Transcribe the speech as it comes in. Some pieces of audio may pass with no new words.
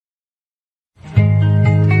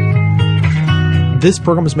This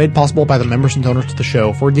program is made possible by the members and donors to the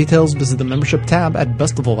show. For details, visit the membership tab at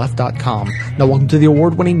bestoftheleft.com. Now, welcome to the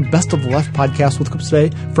award-winning Best of the Left podcast with clips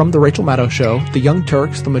today from The Rachel Maddow Show, The Young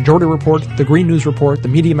Turks, The Majority Report, The Green News Report, The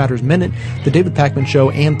Media Matters Minute, The David Pakman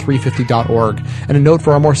Show, and 350.org. And a note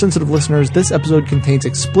for our more sensitive listeners, this episode contains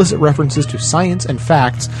explicit references to science and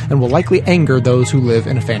facts and will likely anger those who live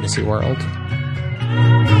in a fantasy world.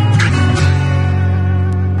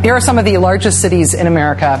 Here are some of the largest cities in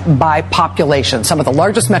America by population, some of the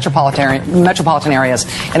largest metropolitan areas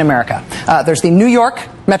in America. There's the New York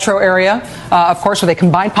metro area, of course, with a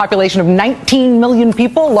combined population of 19 million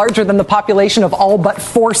people, larger than the population of all but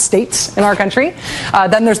 4 states in our country.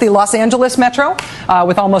 Then there's the Los Angeles metro,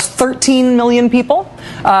 with almost 13 million people.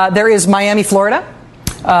 There is Miami, Florida.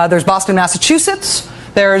 There's Boston, Massachusetts.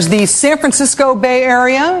 There's the San Francisco Bay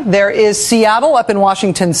Area. There is Seattle up in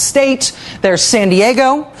Washington State. There's San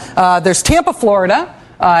Diego. There's Tampa, Florida,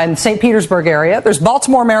 and St. Petersburg area. There's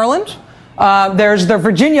Baltimore, Maryland. There's the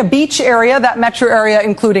Virginia Beach area, that metro area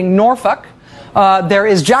including Norfolk. There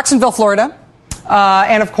is Jacksonville, Florida.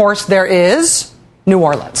 And, of course, there is New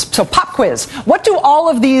Orleans. So pop quiz. What do all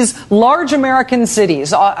of these large American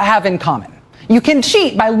cities have in common? You can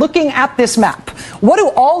cheat by looking at this map. What do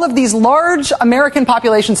all of these large American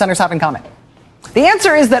population centers have in common? The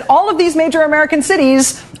answer is that all of these major American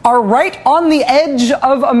cities are right on the edge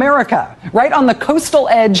of America, right on the coastal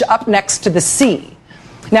edge up next to the sea.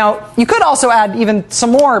 Now, you could also add even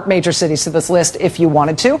some more major cities to this list if you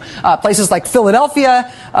wanted to. Places like Philadelphia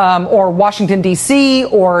or Washington, D.C.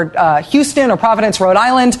 or Houston or Providence, Rhode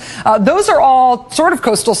Island. Those are all sort of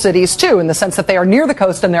coastal cities, too, in the sense that they are near the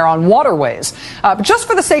coast and they're on waterways. But just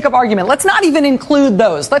for the sake of argument, let's not even include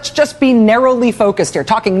those. Let's just be narrowly focused here,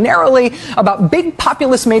 talking narrowly about big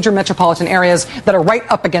populous major metropolitan areas that are right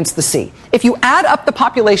up against the sea. If you add up the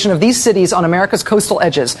population of these cities on America's coastal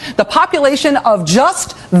edges, the population of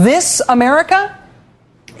just this America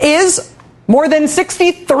is more than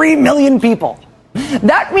 63 million people.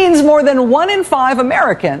 That means more than 1 in 5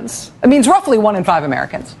 Americans. It means roughly 1 in 5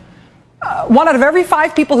 Americans. 1 out of every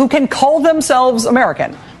 5 people who can call themselves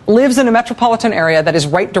American lives in a metropolitan area that is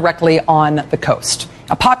right directly on the coast.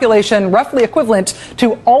 A population roughly equivalent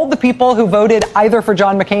to all the people who voted either for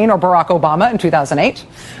John McCain or Barack Obama in 2008.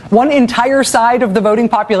 One entire side of the voting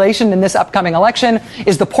population in this upcoming election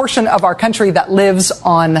is the portion of our country that lives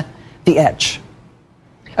on the edge.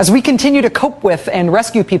 As we continue to cope with and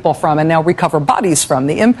rescue people from and now recover bodies from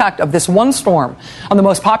the impact of this one storm on the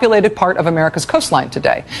most populated part of America's coastline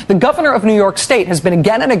today, the governor of New York State has been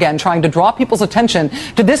again and again trying to draw people's attention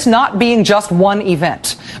to this not being just one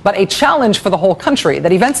event, but a challenge for the whole country,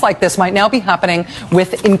 that events like this might now be happening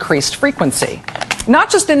with increased frequency. Not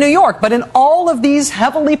just in New York, but in all of these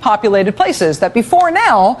heavily populated places that before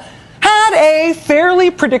now had a fairly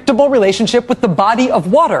predictable relationship with the body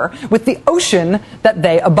of water, with the ocean that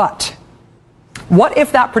they abut. What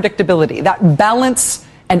if that predictability, that balance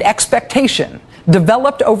and expectation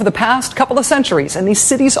developed over the past couple of centuries in these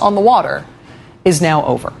cities on the water is now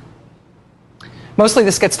over? Mostly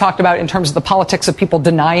this gets talked about in terms of the politics of people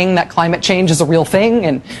denying that climate change is a real thing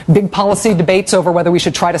and big policy debates over whether we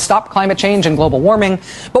should try to stop climate change and global warming.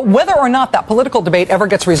 But whether or not that political debate ever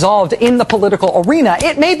gets resolved in the political arena,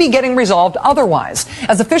 it may be getting resolved otherwise,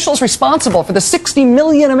 as officials responsible for the 60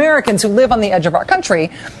 million Americans who live on the edge of our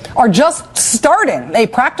country are just starting a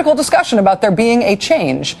practical discussion about there being a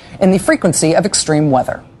change in the frequency of extreme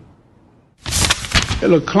weather.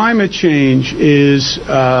 Look, climate change is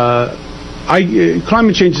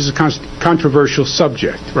climate change is a controversial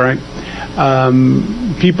subject, right?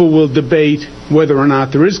 People will debate whether or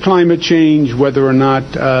not there is climate change, whether or not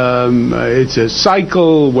it's a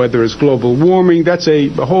cycle, whether it's global warming. That's a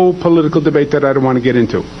whole political debate that I don't want to get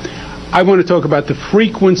into. I want to talk about the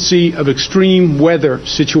frequency of extreme weather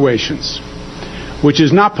situations, which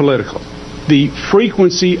is not political. The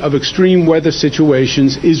frequency of extreme weather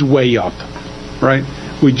situations is way up, right?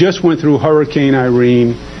 We just went through Hurricane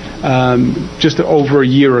Irene just over a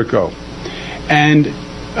year ago. And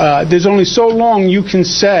there's only so long you can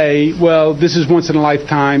say, well, this is once in a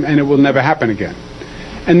lifetime and it will never happen again.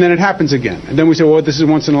 And then it happens again. And then we say, well, this is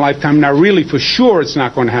once in a lifetime. Now, really, for sure, it's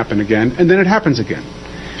not going to happen again. And then it happens again.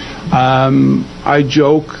 I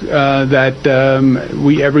joke that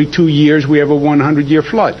every 2 years we have a 100-year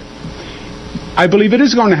flood. I believe it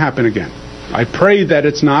is going to happen again. I pray that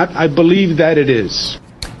it's not. I believe that it is.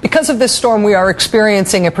 Because of this storm, we are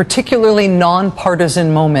experiencing a particularly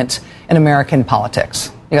nonpartisan moment in American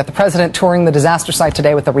politics. You got the president touring the disaster site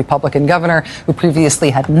today with a Republican governor who previously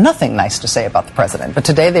had nothing nice to say about the president. But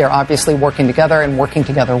today they are obviously working together and working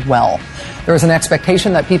together well. There is an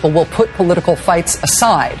expectation that people will put political fights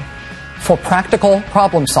aside for practical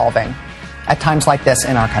problem solving at times like this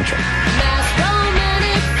in our country.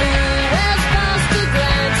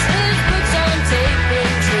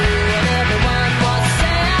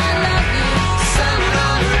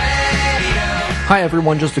 Hi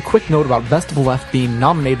everyone, just a quick note about Best of the Left being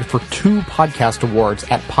nominated for 2 podcast awards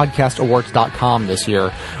at podcastawards.com this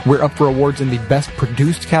year. We're up for awards in the Best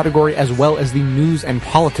Produced category as well as the News and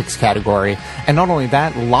Politics category. And not only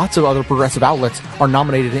that, lots of other progressive outlets are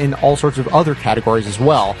nominated in all sorts of other categories as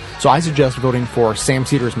well. So I suggest voting for Sam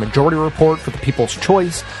Seder's Majority Report for the People's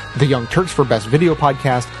Choice, The Young Turks for Best Video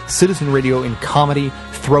Podcast, Citizen Radio in Comedy,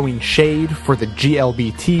 Throwing Shade for the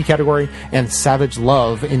GLBT category, and Savage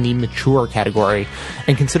Love in the Mature category.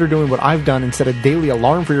 And consider doing what I've done and set a daily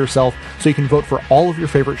alarm for yourself so you can vote for all of your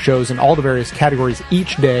favorite shows in all the various categories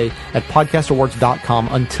each day at podcastawards.com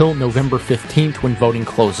until November 15th when voting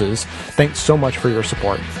closes. Thanks so much for your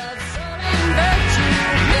support.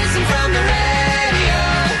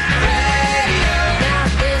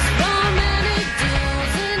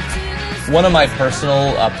 One of my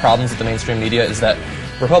personal problems with the mainstream media is that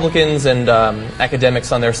Republicans and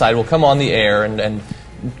academics on their side will come on the air and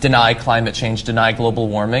deny climate change, deny global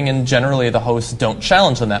warming, and generally the hosts don't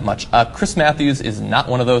challenge them that much. Chris Matthews is not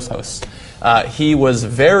one of those hosts. He was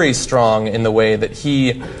very strong in the way that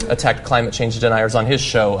he attacked climate change deniers on his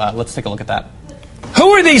show. Let's take a look at that.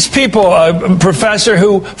 Who are these people, Professor,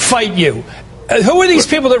 who fight you? Who are these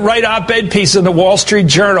people that write op-ed pieces in the Wall Street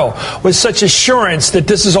Journal with such assurance that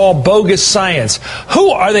this is all bogus science?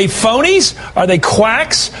 Who are they? Phonies? Are they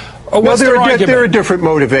quacks? Or what's their argument? There are different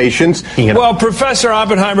motivations. Well, Professor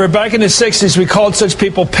Oppenheimer, back in the 60s, we called such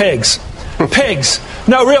people pigs. Pigs.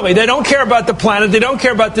 No, really, they don't care about the planet. They don't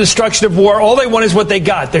care about the destruction of war. All they want is what they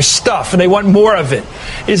got, their stuff, and they want more of it.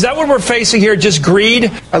 Is that what we're facing here, just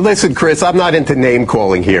greed? Listen, Chris, I'm not into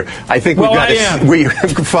name-calling here. I think we've got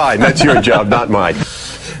to... Fine, that's your job, not mine.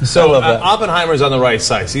 So Oppenheimer's on the right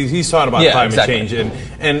side. He's talking about climate change,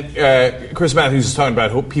 and Chris Matthews is talking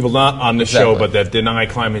about people not on the show but that deny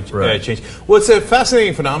climate change. What's a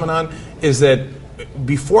fascinating phenomenon is that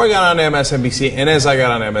before I got on MSNBC and as I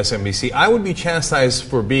got on MSNBC, I would be chastised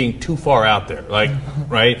for being too far out there,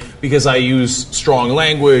 right? Because I use strong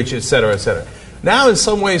language, et cetera, et cetera. Now, in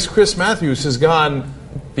some ways, Chris Matthews has gone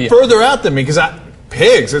further out than me because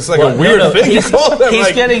pigs. It's like a weird thing to call them.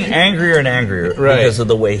 He's getting angrier and angrier because of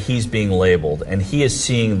the way he's being labeled, and he is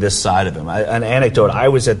seeing this side of him. An anecdote, I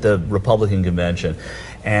was at the Republican convention,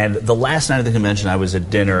 and the last night of the convention I was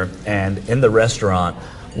at dinner, and in the restaurant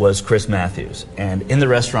was Chris Matthews, and in the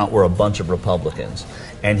restaurant were a bunch of Republicans,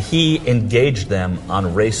 and he engaged them on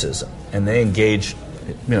racism, and they engaged,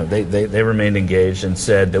 they remained engaged and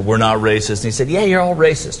said that we're not racist, and he said, yeah, you're all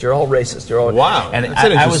racist, you're all racist, you're all... Wow. And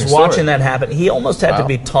I was watching that happen. He almost had to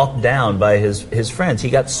be talked down by his friends. He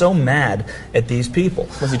got so mad at these people.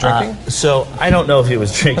 Was he drinking? So I don't know if he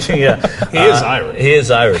was drinking. He is Irish. He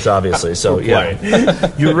is Irish, obviously, so yeah.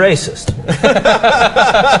 You're racist.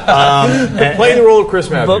 Play the role of Chris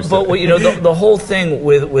Matthews. But the whole thing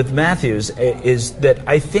with Matthews is that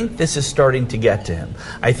I think this is starting to get to him.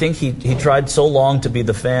 I think he tried so long to be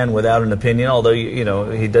the fan without an opinion, although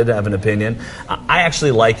he did have an opinion. I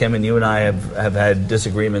actually like him, and you and I have had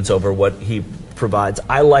disagreements over what he provides.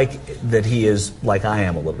 I like that he is like I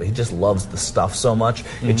am a little bit. He just loves the stuff so much.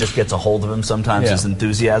 It just gets a hold of him. Sometimes his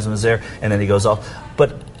enthusiasm is there, and then he goes off.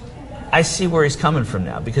 But I see where he's coming from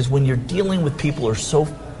now, because when you're dealing with people who are so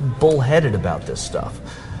bullheaded about this stuff,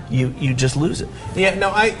 you just lose it. Yeah,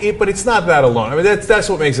 no, but it's not that alone. I mean, that's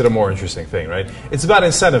what makes it a more interesting thing, right? It's about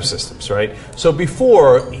incentive systems, right? So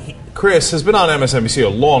before, Chris has been on MSNBC a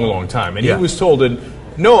long, long time, and he was told in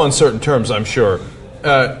no uncertain terms, I'm sure,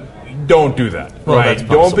 don't do that, right?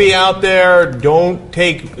 Don't be out there. Don't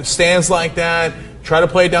take stands like that. Try to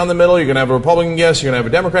play it down the middle. You're going to have a Republican guest. You're going to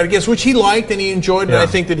have a Democratic guest, which he liked and he enjoyed. And I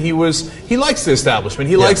think that he likes the establishment.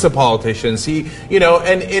 He likes the politicians. And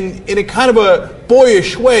in a kind of a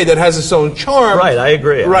boyish way that has its own charm. Right, I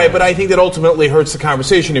agree. Right, but I think that ultimately hurts the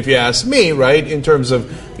conversation, if you ask me, right, in terms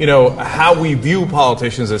of, how we view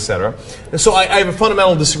politicians, et cetera. And so I have a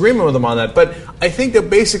fundamental disagreement with them on that. But I think that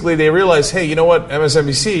basically they realize, hey, you know what,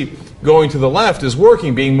 MSNBC going to the left is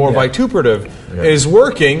working, being more vituperative is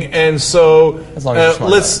working, and so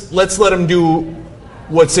let's let him do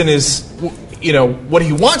what's in his, what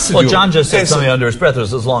he wants to do. Well, John just said something under his breath,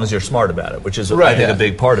 as long as you're smart about it, which is I think a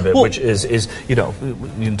big part of it, which is you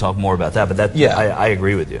can talk more about that, but I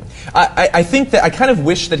agree with you. I think that I kind of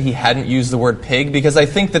wish that he hadn't used the word pig, because I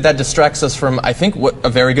think that distracts us from, what a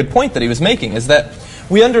very good point that he was making, is that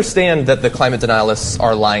we understand that the climate denialists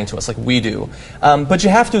are lying to us, like we do. But you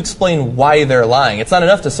have to explain why they're lying. It's not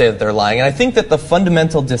enough to say that they're lying. And I think that the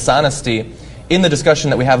fundamental dishonesty in the discussion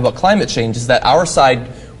that we have about climate change is that our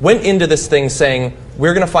side went into this thing saying,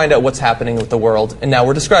 we're going to find out what's happening with the world, and now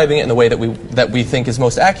we're describing it in the way that we think is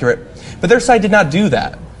most accurate. But their side did not do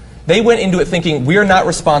that. They went into it thinking, we're not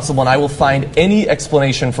responsible, and I will find any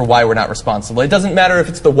explanation for why we're not responsible. It doesn't matter if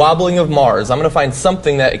it's the wobbling of Mars. I'm going to find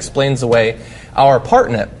something that explains away our part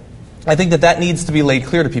in it. I think that needs to be laid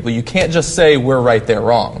clear to people. You can't just say, we're right, they're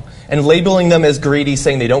wrong. And labeling them as greedy,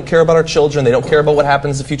 saying they don't care about our children, they don't care about what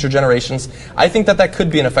happens to future generations, I think that could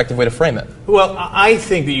be an effective way to frame it. Well, I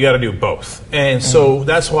think that you got to do both. And so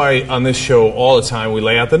that's why on this show all the time we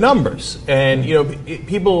lay out the numbers. And,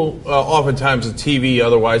 people oftentimes on TV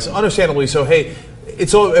otherwise, understandably so, hey,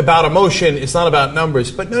 it's all about emotion, it's not about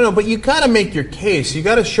numbers. But but you got to make your case. You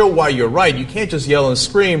got to show why you're right. You can't just yell and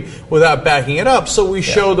scream without backing it up. So we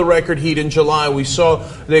show the record heat in July. We saw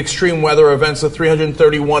the extreme weather events of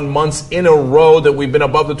 331 months in a row that we've been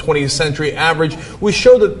above the 20th century average. We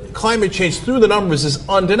show that climate change through the numbers is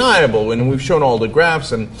undeniable, and we've shown all the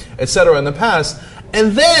graphs and et cetera in the past.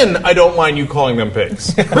 And then I don't mind you calling them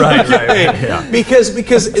pigs. Right. Yeah. Because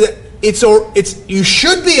it's you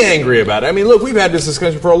should be angry about it. I mean, look, we've had this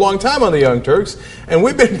discussion for a long time on the Young Turks, and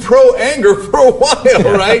we've been pro-anger for a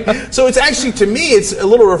while, right? So it's actually, to me, it's a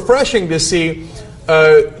little refreshing to see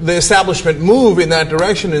the establishment move in that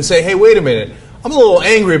direction and say, hey, wait a minute, I'm a little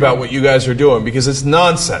angry about what you guys are doing because it's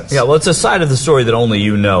nonsense. Yeah, well, it's a side of the story that only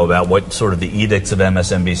you know about what sort of the edicts of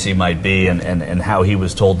MSNBC might be and how he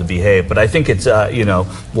was told to behave. But I think it's,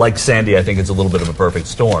 like Sandy, I think it's a little bit of a perfect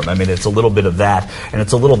storm. I mean, it's a little bit of that, and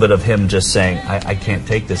it's a little bit of him just saying, I can't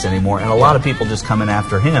take this anymore. And a lot of people just coming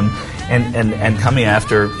after him and coming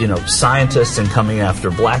after, scientists and coming after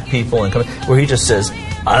black people and where he just says,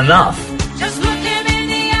 enough. Just look him in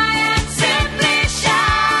the eye and simply shout.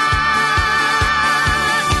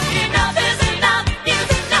 Enough is enough, is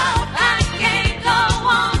enough. I can't go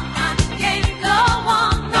on, I can't go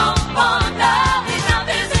on no more. No, enough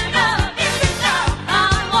is enough, is enough. I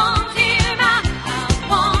won't hear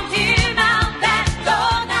out that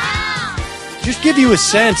door now. Just give you a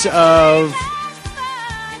sense of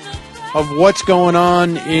what's going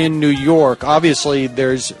on in New York. Obviously,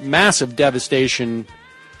 there's massive devastation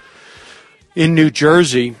in New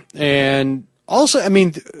Jersey, and also, I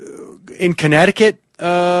mean, in Connecticut,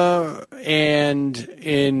 and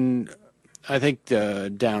in, I think,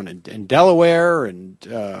 down in Delaware, and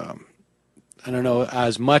I don't know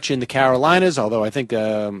as much in the Carolinas, although I think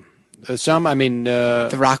some, I mean... the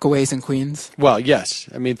Rockaways in Queens? Well, yes.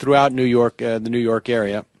 I mean, throughout New York, the New York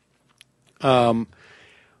area.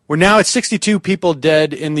 We're now at 62 people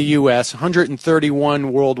dead in the U.S.,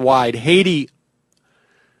 131 worldwide. Haiti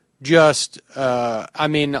just,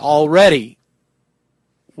 already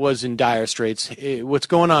was in dire straits. What's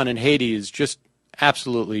going on in Haiti is just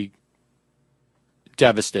absolutely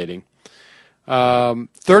devastating.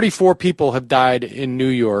 34 people have died in New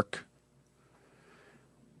York.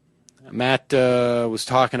 Matt was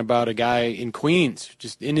talking about a guy in Queens,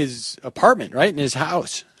 just in his apartment, right, in his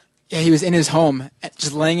house. Yeah, he was in his home,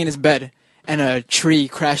 just laying in his bed, and a tree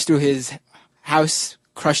crashed through his house,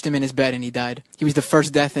 crushed him in his bed, and he died. He was the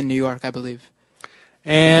first death in New York, I believe.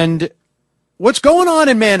 And what's going on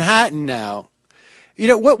in Manhattan now?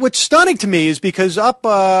 What's stunning to me is because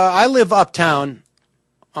I live uptown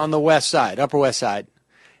on the west side, Upper West Side,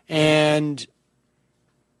 and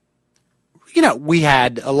we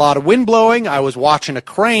had a lot of wind blowing. I was watching a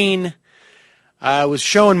crane. I was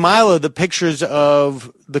showing Milo the pictures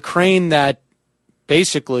of the crane that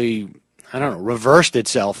basically, reversed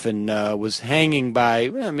itself and was hanging by,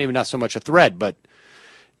 maybe not so much a thread, but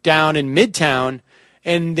down in Midtown.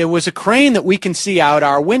 And there was a crane that we can see out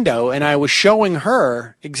our window, and I was showing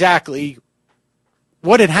her exactly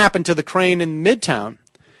what had happened to the crane in Midtown.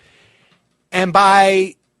 And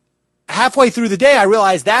by halfway through the day, I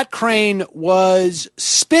realized that crane was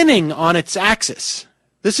spinning on its axis.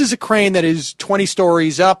 This is a crane that is 20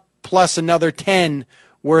 stories up plus another 10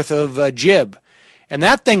 worth of jib. And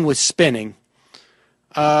that thing was spinning.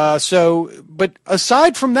 But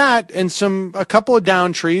aside from that and a couple of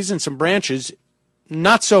down trees and some branches,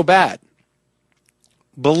 not so bad.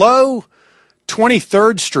 Below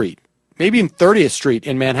 23rd Street, maybe in 30th Street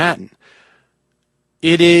in Manhattan,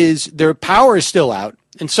 their power is still out.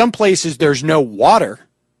 In some places, there's no water.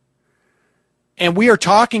 And we are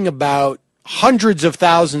talking about hundreds of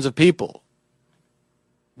thousands of people,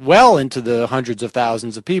 well into the hundreds of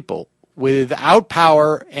thousands of people, without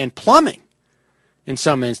power and plumbing, in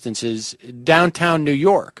some instances, downtown New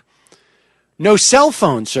York. No cell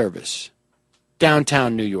phone service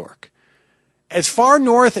downtown New York. As far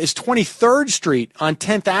north as 23rd Street on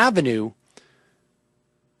 10th Avenue,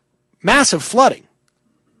 massive flooding.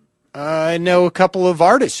 I know a couple of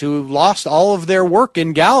artists who lost all of their work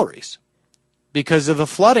in galleries because of the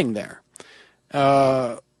flooding there,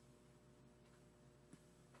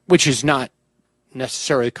 which is not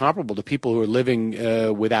necessarily comparable to people who are living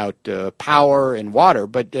without power and water,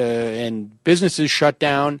 but and businesses shut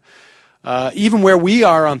down. Even where we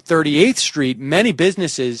are on 38th Street, many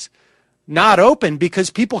businesses not open because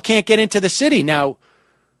people can't get into the city. Now,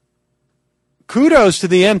 kudos to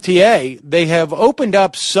the MTA. They have opened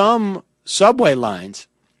up some subway lines,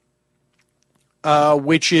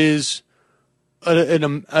 which is,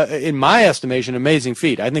 in my estimation, an amazing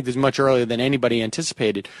feat. I think this is much earlier than anybody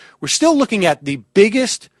anticipated. We're still looking at the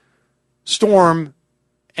biggest storm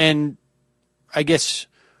and, I guess,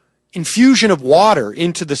 infusion of water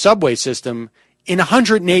into the subway system in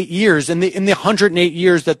 108 years, in the 108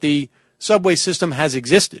 years that the subway system has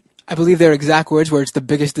existed. I believe their exact words were, it's the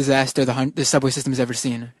biggest disaster the subway system has ever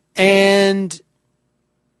seen. And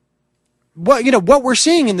what we're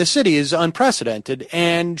seeing in the city is unprecedented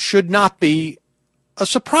and should not be a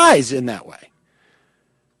surprise in that way.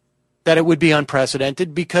 That it would be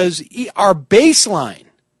unprecedented because our baseline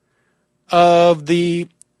of the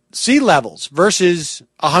sea levels versus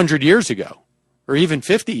 100 years ago, or even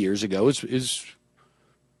 50 years ago, is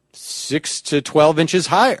 6 to 12 inches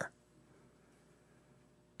higher.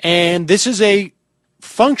 And this is a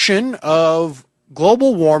function of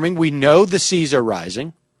global warming. We know the seas are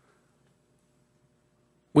rising.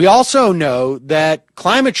 We also know that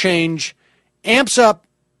climate change amps up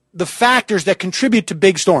the factors that contribute to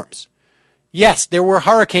big storms. Yes, there were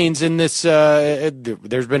hurricanes in this.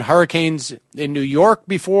 There's been hurricanes in New York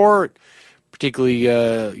before, particularly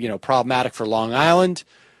problematic for Long Island,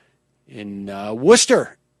 in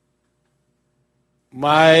Worcester.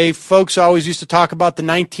 My folks always used to talk about the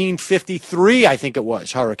 1953, I think it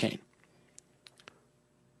was, hurricane.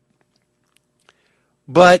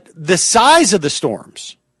 But the size of the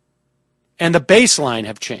storms and the baseline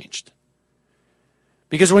have changed.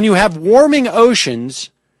 Because when you have warming oceans,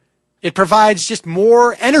 it provides just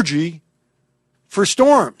more energy for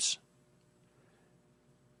storms.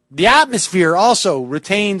 The atmosphere also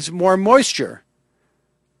retains more moisture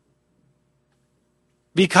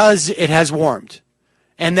because it has warmed.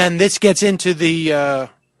 And then this gets into the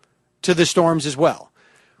storms as well.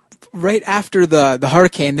 Right after the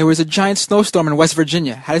hurricane, there was a giant snowstorm in West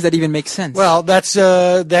Virginia. How does that even make sense? Well, that's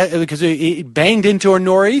because it banged into a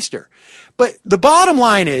nor'easter. But the bottom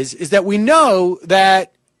line is that we know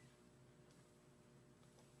that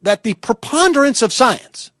the preponderance of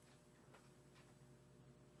science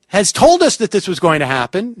has told us that this was going to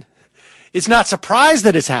happen. It's not surprised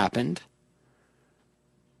that it's happened.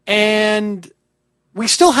 And we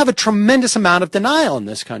still have a tremendous amount of denial in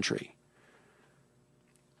this country.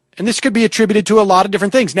 And this could be attributed to a lot of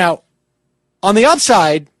different things. Now, on the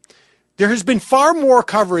upside, there has been far more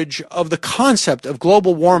coverage of the concept of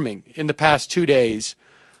global warming in the past 2 days,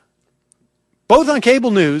 both on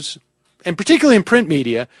cable news and particularly in print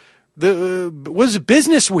media. Was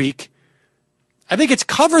Business Week, I think its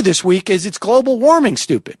cover this week is it's global warming,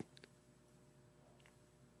 stupid.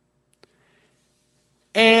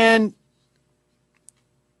 And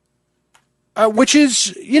which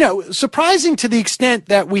is, surprising to the extent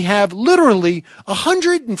that we have literally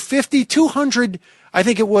 150, 200, I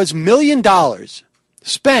think it was, $1 million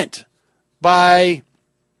spent by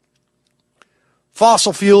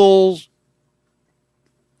fossil fuels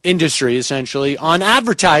industry, essentially, on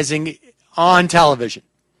advertising on television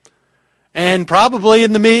and probably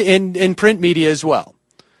in print media as well.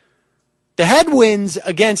 The headwinds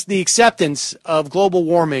against the acceptance of global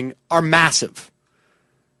warming are massive.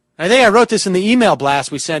 I think I wrote this in the email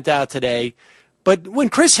blast we sent out today, but when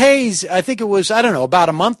Chris Hayes, I think it was, about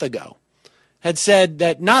a month ago, had said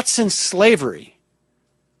that not since slavery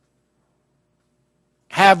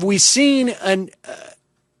have we seen an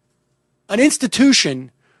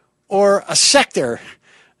institution or a sector,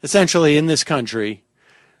 essentially, in this country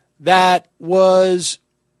that was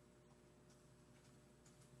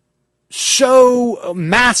so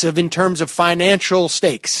massive in terms of financial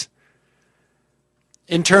stakes,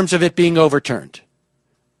 in terms of it being overturned,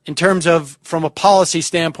 in terms of, from a policy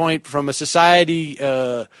standpoint, from a society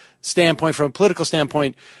standpoint, from a political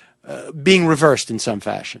standpoint, being reversed in some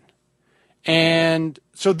fashion. And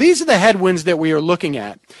so these are the headwinds that we are looking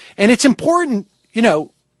at. And it's important,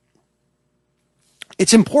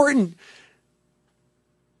 it's important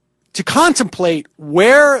to contemplate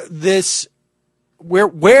where the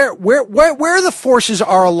forces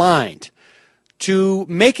are aligned to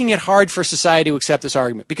making it hard for society to accept this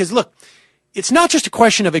argument. Because, look, it's not just a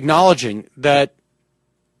question of acknowledging that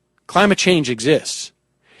climate change exists.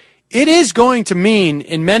 It is going to mean,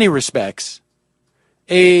 in many respects,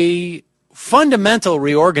 a fundamental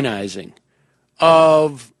reorganizing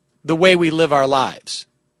of the way we live our lives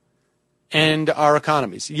and our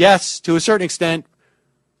economies. Yes, to a certain extent,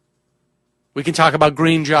 we can talk about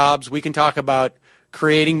green jobs. We can talk about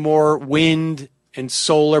creating more wind and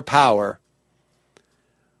solar power.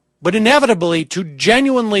 But inevitably, to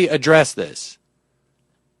genuinely address this,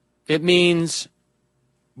 it means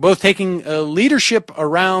both taking leadership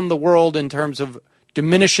around the world in terms of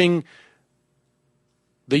diminishing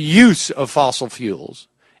the use of fossil fuels.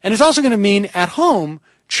 And it's also going to mean, at home,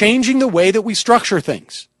 changing the way that we structure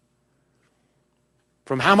things.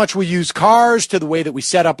 From how much we use cars, to the way that we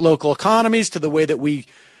set up local economies, to the way that we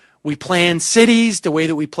plan cities, to the way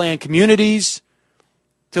that we plan communities,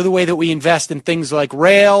 to the way that we invest in things like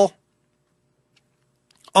rail,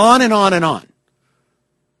 on and on and on.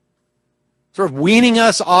 Sort of weaning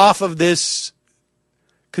us off of this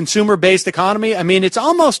consumer-based economy. I mean, it's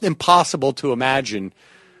almost impossible to imagine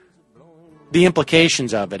the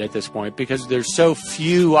implications of it at this point, because there's so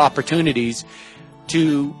few opportunities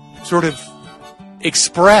to sort of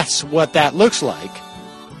express what that looks like.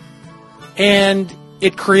 And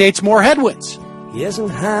it creates more headwinds. Yes,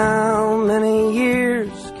 and how many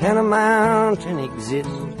years can a mountain exist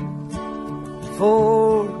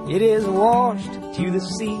before it is washed to the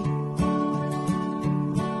sea?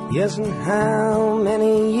 Yes, and how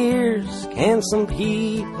many years can some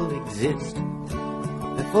people exist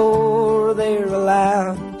before they're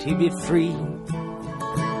allowed to be free?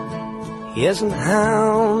 Yes, and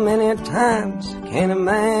how many times can a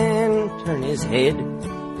man turn his head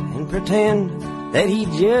and pretend that he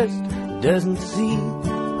just doesn't see?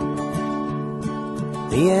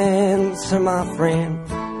 The answer, my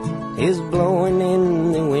friend, is blowing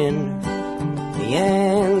in the wind. The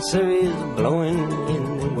answer is blowing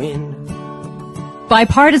in the wind.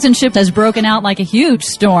 Bipartisanship has broken out like a huge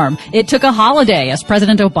storm. It took a holiday as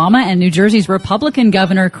President Obama and New Jersey's Republican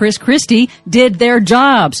Governor Chris Christie did their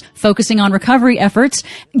jobs, focusing on recovery efforts.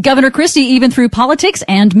 Governor Christie even threw politics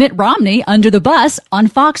and Mitt Romney under the bus on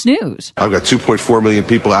Fox News. I've got 2.4 million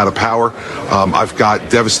people out of power. I've got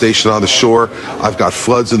devastation on the shore. I've got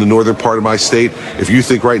floods in the northern part of my state. If you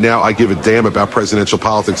think right now I give a damn about presidential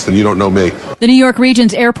politics, then you don't know me. The New York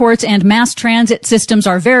region's airports and mass transit systems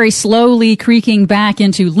are very slowly creaking back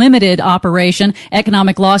into limited operation.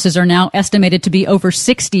 Economic losses are now estimated to be over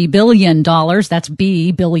 $60 billion. That's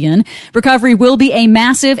B, billion. Recovery will be a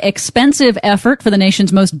massive, expensive effort for the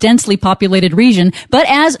nation's most densely populated region. But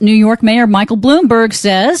as New York Mayor Michael Bloomberg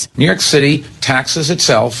says, New York City taxes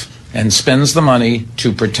itself and spends the money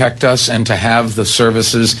to protect us and to have the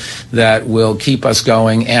services that will keep us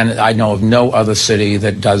going. And I know of no other city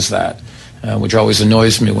that does that. Which always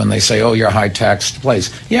annoys me when they say, oh, you're a high-taxed place.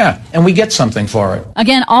 Yeah, and we get something for it.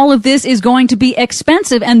 Again, all of this is going to be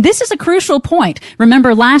expensive, and this is a crucial point.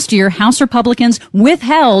 Remember, last year, House Republicans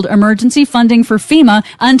withheld emergency funding for FEMA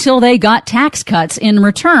until they got tax cuts in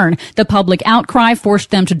return. The public outcry forced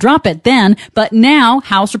them to drop it then, but now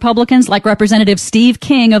House Republicans, like Representative Steve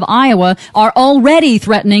King of Iowa, are already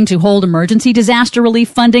threatening to hold emergency disaster relief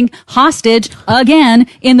funding hostage again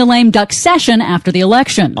in the lame duck session after the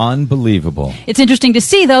election. Unbelievable. It's interesting to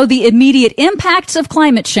see, though, the immediate impacts of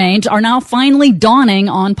climate change are now finally dawning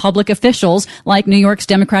on public officials like New York's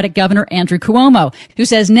Democratic Governor Andrew Cuomo, who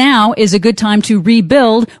says now is a good time to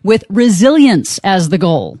rebuild with resilience as the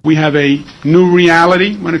goal. We have a new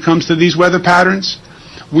reality when it comes to these weather patterns.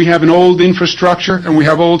 We have an old infrastructure and we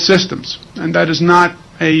have old systems, and that is not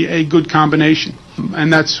a good combination.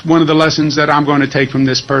 And that's one of the lessons that I'm going to take from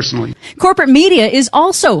this personally. Corporate media is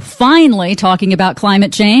also finally talking about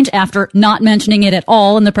climate change after not mentioning it at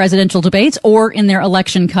all in the presidential debates or in their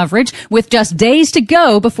election coverage. With just days to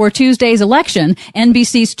go before Tuesday's election,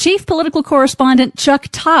 NBC's chief political correspondent Chuck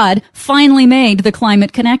Todd finally made the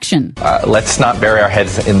climate connection. Let's not bury our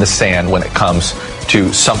heads in the sand when it comes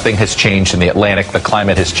to something has changed in the Atlantic. The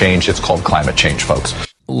climate has changed. It's called climate change, folks.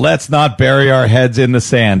 Let's not bury our heads in the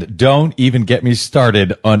sand. Don't even get me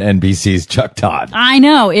started on NBC's Chuck Todd. I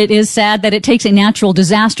know. It is sad that it takes a natural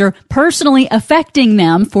disaster personally affecting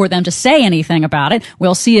them for them to say anything about it.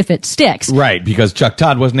 We'll see if it sticks. Right, because Chuck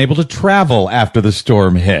Todd wasn't able to travel after the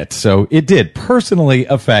storm hit. So it did personally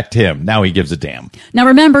affect him. Now he gives a damn. Now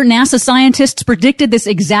remember, NASA scientists predicted this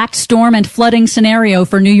exact storm and flooding scenario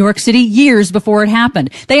for New York City years before it happened.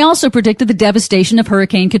 They also predicted the devastation of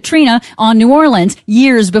Hurricane Katrina on New Orleans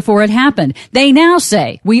years years before it happened. They now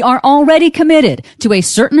say we are already committed to a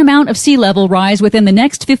certain amount of sea level rise within the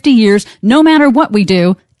next 50 years, no matter what we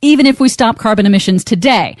do, even if we stop carbon emissions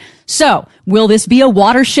today. So, will this be a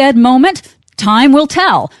watershed moment? Time will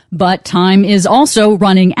tell, but time is also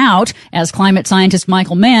running out, as climate scientist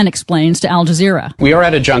Michael Mann explains to Al Jazeera. We are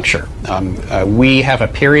at a juncture. We have a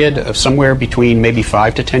period of somewhere between maybe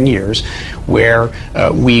 5 to 10 years where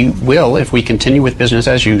we will, if we continue with business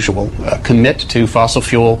as usual, commit to fossil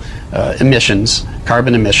fuel emissions,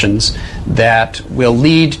 carbon emissions, that will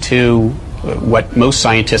lead to what most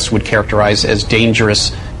scientists would characterize as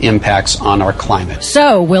dangerous impacts on our climate.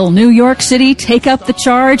 So, will New York City take up the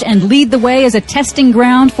charge and lead the way as a testing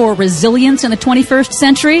ground for resilience in the 21st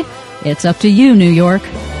century? It's up to you, New York.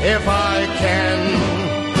 If I can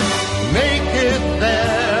make it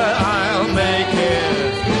there, I'll make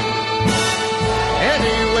it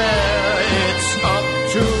anywhere. It's up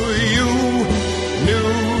to you,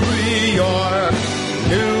 New York,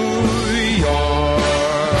 New York.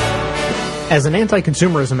 As an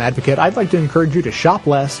anti-consumerism advocate, I'd like to encourage you to shop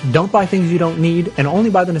less, don't buy things you don't need, and only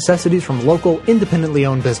buy the necessities from local, independently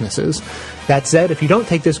owned businesses. That said, if you don't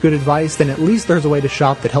take this good advice, then at least there's a way to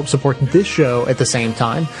shop that helps support this show at the same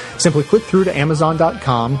time. Simply click through to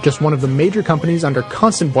Amazon.com, just one of the major companies under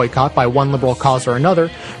constant boycott by one liberal cause or another,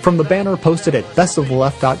 from the banner posted at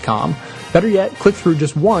bestoftheleft.com. Better yet, click through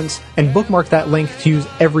just once and bookmark that link to use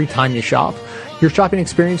every time you shop. Your shopping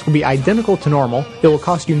experience will be identical to normal. It will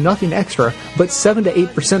cost you nothing extra, but 7 to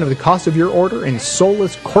 8% of the cost of your order in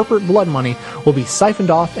soulless corporate blood money will be siphoned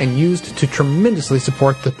off and used to tremendously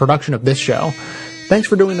support the production of this show. Thanks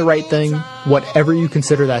for doing the right thing, whatever you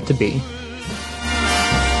consider that to be.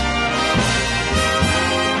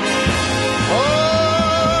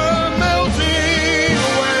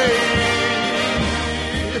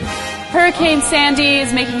 Hurricane Sandy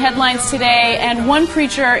is making headlines today, and one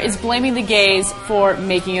preacher is blaming the gays for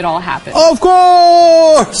making it all happen. Of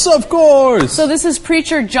course! Of course! So this is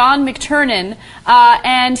preacher John McTernan,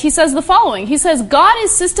 and he says the following. He says, God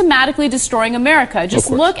is systematically destroying America.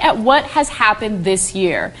 Just look at what has happened this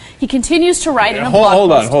year. He continues to write in a blog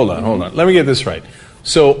post. Hold on. Let me get this right.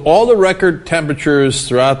 So all the record temperatures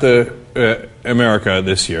throughout the America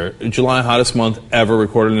this year, July, hottest month ever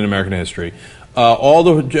recorded in American history, all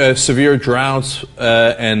the severe droughts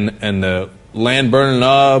and the land burning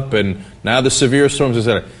up, and now the severe storms,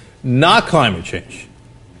 etc. Not climate change.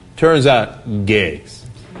 Turns out, gays.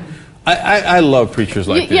 I love preachers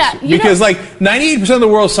like this. Because like 98% of the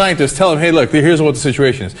world's scientists tell him, hey, look, here's what the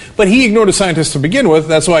situation is. But he ignored the scientists to begin with.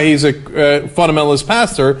 That's why he's a fundamentalist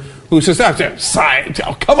pastor who says, science,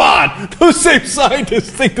 come on! Those same scientists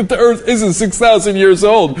think that the Earth isn't 6,000 years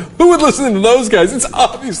old. Who would listen to those guys? It's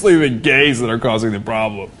obviously the gays that are causing the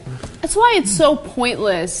problem. That's why it's so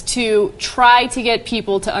pointless to try to get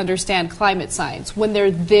people to understand climate science when they're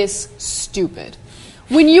this stupid.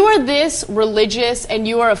 When you are this religious and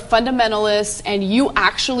you are a fundamentalist and you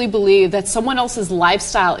actually believe that someone else's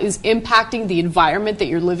lifestyle is impacting the environment that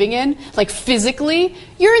you're living in, like physically,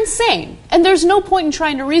 you're insane. And there's no point in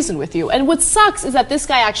trying to reason with you. And what sucks is that this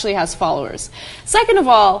guy actually has followers. Second of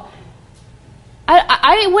all,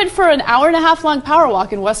 I went for an hour-and-a-half long power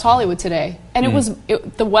walk in West Hollywood today, and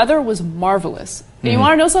the weather was marvelous. And you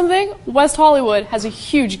want to know something? West Hollywood has a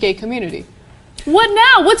huge gay community. What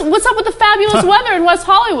now? What's up with the fabulous weather in West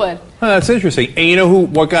Hollywood? That's interesting. And you know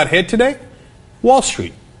what got hit today? Wall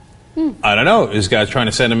Street. I don't know. Is guys trying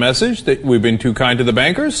to send a message that we've been too kind to the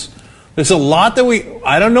bankers? There's a lot that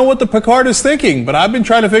I don't know what the Picard is thinking, but I've been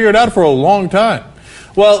trying to figure it out for a long time.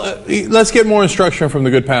 Well, let's get more instruction from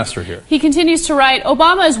the good pastor here. He continues to write,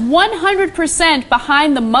 Obama is 100%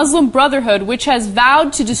 behind the Muslim Brotherhood, which has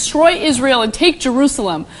vowed to destroy Israel and take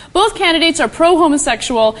Jerusalem. Both candidates are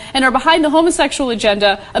pro-homosexual and are behind the homosexual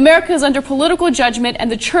agenda. America is under political judgment,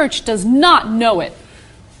 and the church does not know it.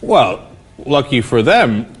 Well, lucky for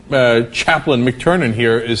them, Chaplain McTernan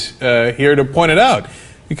here is here to point it out,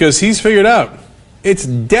 because he's figured out it's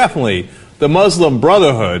definitely the Muslim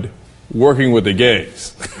Brotherhood working with the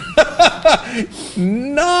gays.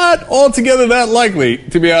 Not altogether that likely,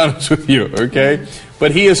 to be honest with you, okay?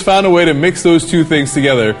 But he has found a way to mix those two things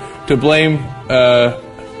together to blame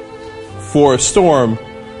for a storm.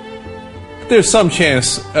 There's some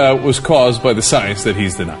chance was caused by the science that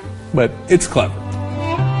he's denying. But it's clever.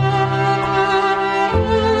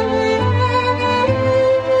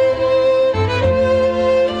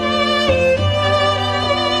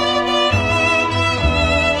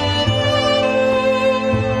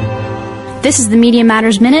 This is the Media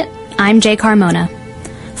Matters Minute. I'm Jay Carmona.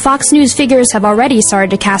 Fox News figures have already started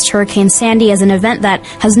to cast Hurricane Sandy as an event that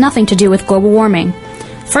has nothing to do with global warming.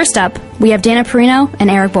 First up, we have Dana Perino and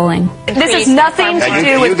Eric Bowling. This has nothing to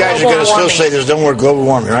do with you guys global are going to still warming. say there's no more global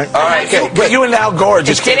warming, right? All right, okay. But you and Al Gore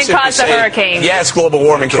just It didn't cause the hurricane. Yes, global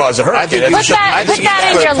warming caused the hurricane. Put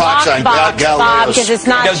that in your lockbox, Bob, because it's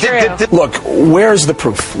not true. Look, where's the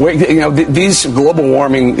proof? These global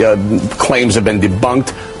warming claims have been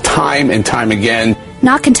debunked time and time again.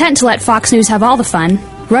 Not content to let Fox News have all the fun,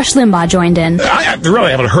 Rush Limbaugh joined in. I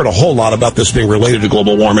really haven't heard a whole lot about this being related to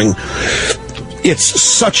global warming. It's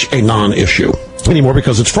such a non-issue anymore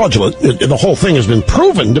because it's fraudulent. The whole thing has been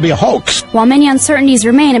proven to be a hoax. While many uncertainties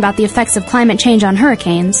remain about the effects of climate change on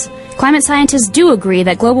hurricanes, climate scientists do agree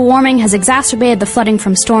that global warming has exacerbated the flooding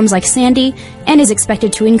from storms like Sandy and is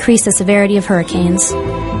expected to increase the severity of hurricanes.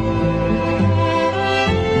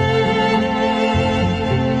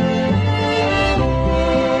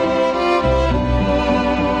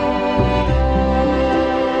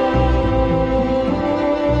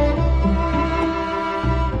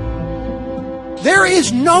 There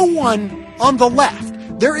is no one on the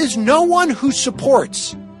left. There is no one who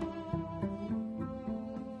supports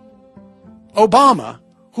Obama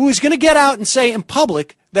who is going to get out and say in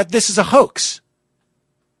public that this is a hoax.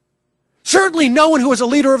 Certainly no one who is a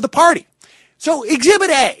leader of the party. So Exhibit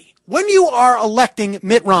A, when you are electing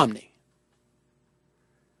Mitt Romney,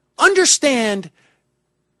 understand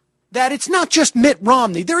that it's not just Mitt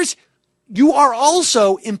Romney. You are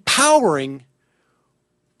also empowering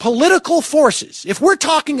political forces. If we're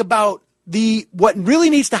talking about what really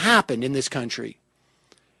needs to happen in this country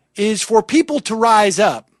is for people to rise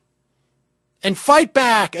up and fight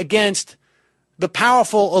back against the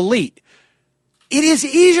powerful elite. It is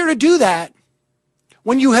easier to do that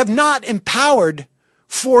when you have not empowered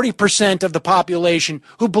 40% of the population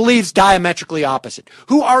who believes diametrically opposite,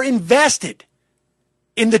 who are invested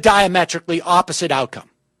in the diametrically opposite outcome.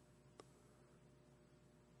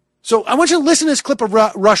 So I want you to listen to this clip of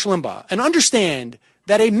Rush Limbaugh and understand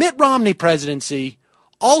that a Mitt Romney presidency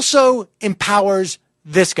also empowers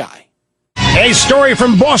this guy. A story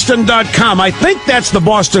from Boston.com. I think that's the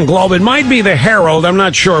Boston Globe. It might be the Herald. I'm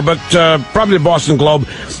not sure, but probably the Boston Globe.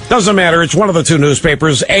 Doesn't matter. It's one of the two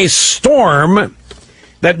newspapers. A storm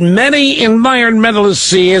that many environmentalists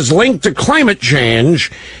see as linked to climate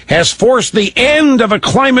change has forced the end of a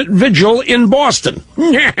climate vigil in Boston.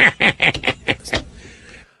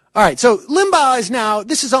 All right, so Limbaugh is now,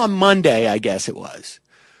 this is on Monday, I guess it was,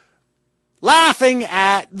 laughing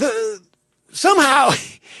at somehow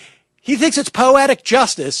he thinks it's poetic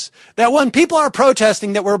justice that when people are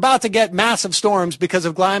protesting that we're about to get massive storms because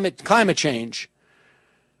of climate change,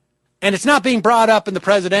 and it's not being brought up in the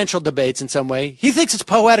presidential debates in some way, he thinks it's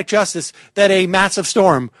poetic justice that a massive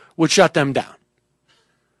storm would shut them down.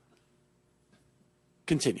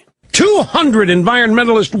 Continue. 200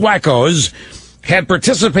 environmentalist wackos had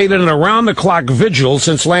participated in a round-the-clock vigil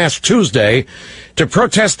since last Tuesday to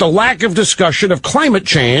protest the lack of discussion of climate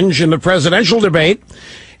change in the presidential debate,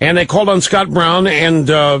 and they called on Scott Brown and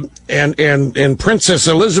Princess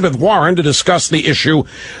Elizabeth Warren to discuss the issue.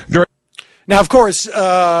 Now, of course,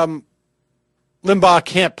 Limbaugh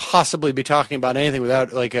can't possibly be talking about anything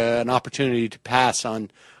without an opportunity to pass on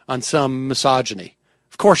some misogyny.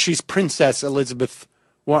 Of course, she's Princess Elizabeth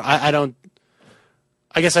Warren.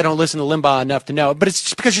 I guess I don't listen to Limbaugh enough to know, but it's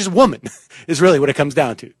just because she's a woman is really what it comes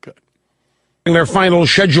down to. Good. Their final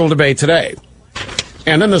scheduled debate today.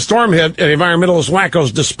 And then the storm hit and environmentalist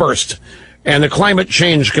wackos dispersed, and the climate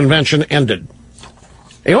change convention ended.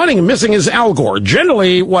 The only thing missing is Al Gore.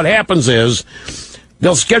 Generally, what happens is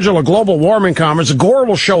they'll schedule a global warming conference. Gore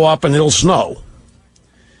will show up and it'll snow.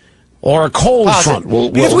 Or a cold front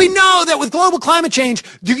will... Because we know that with global climate change,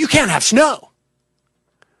 you can't have snow.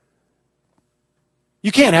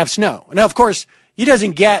 You can't have snow. Now, of course, he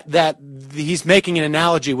doesn't get that he's making an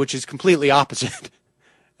analogy which is completely opposite.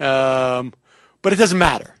 But it doesn't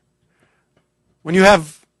matter. When you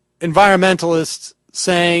have environmentalists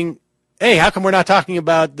saying, hey, how come we're not talking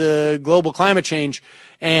about the global climate change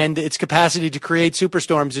and its capacity to create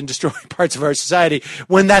superstorms and destroy parts of our society,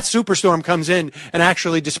 when that superstorm comes in and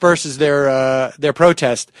actually disperses their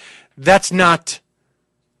protest, that's not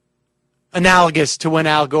analogous to when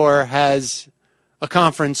Al Gore has a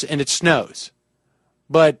conference and it snows.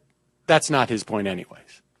 But that's not his point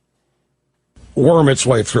anyways. Worm its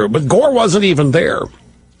way through. But Gore wasn't even there.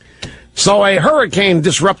 So a hurricane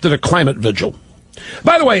disrupted a climate vigil.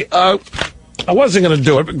 By the way, I wasn't going to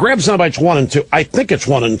do it, but grab soundbites 1 and 2. I think it's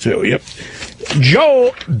 1 and 2. Yep.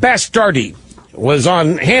 Joe Bastardi was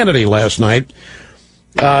on Hannity last night.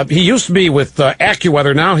 He used to be with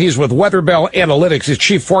AccuWeather. Now he's with Weather Bell Analytics, his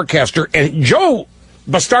chief forecaster. And Joe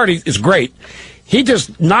Bastardi is great. He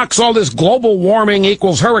just knocks all this global warming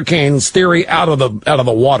equals hurricanes theory out of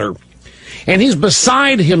the water. And he's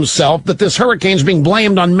beside himself that this hurricane's being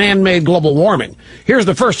blamed on man-made global warming. Here's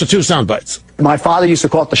the first of two sound bites. My father used to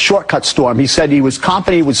call it the shortcut storm. He said he was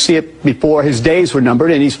confident he would see it before his days were numbered,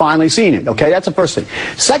 and he's finally seen it. Okay, that's the first thing.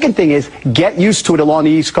 Second thing is, get used to it along the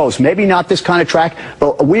East Coast. Maybe not this kind of track,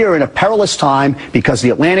 but we are in a perilous time because the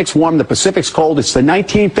Atlantic's warm, the Pacific's cold. It's the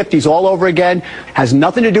 1950s all over again. Has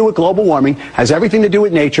nothing to do with global warming. Has everything to do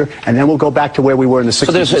with nature, and then we'll go back to where we were in the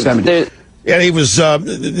 60s and 70s. And he was,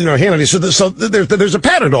 Hannity said, so there's a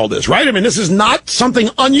pattern to all this, right? I mean, this is not something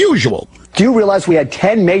unusual. Do you realize we had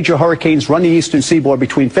 10 major hurricanes run the eastern seaboard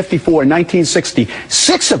between 54 and 1960?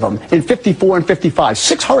 6 of them in 54 and 55.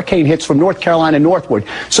 6 hurricane hits from North Carolina northward.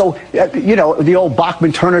 So, the old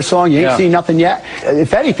Bachman-Turner song, you ain't seen nothing yet.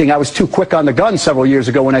 If anything, I was too quick on the gun several years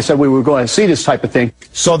ago when I said we were going to see this type of thing.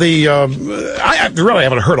 So I really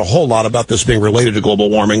haven't heard a whole lot about this being related to global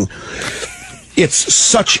warming. It's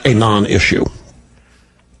such a non-issue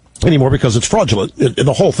anymore because it's fraudulent.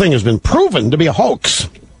 The whole thing has been proven to be a hoax.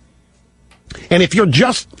 And if you're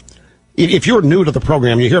new to the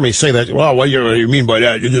program, you hear me say that, well, what do you mean by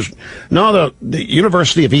that? The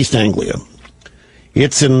University of East Anglia,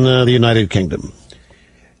 it's in the United Kingdom.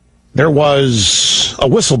 There was a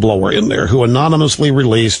whistleblower in there who anonymously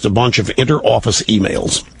released a bunch of inter-office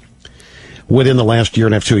emails within the last year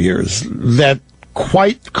and a half, 2 years, that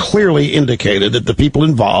quite clearly indicated that the people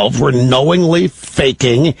involved were knowingly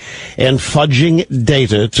faking and fudging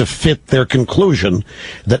data to fit their conclusion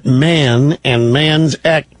that man and man's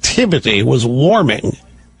activity was warming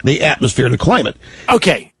the atmosphere and the climate.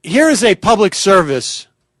 Okay, here is a public service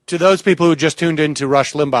to those people who just tuned in to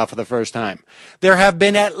Rush Limbaugh for the first time. There have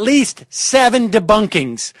been at least 7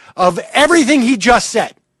 debunkings of everything he just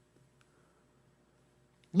said.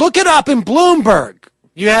 Look it up in Bloomberg.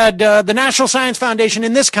 You had the National Science Foundation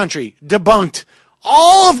in this country debunked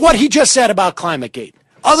all of what he just said about ClimateGate,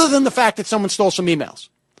 other than the fact that someone stole some emails.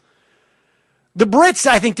 The Brits,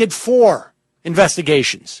 I think, did 4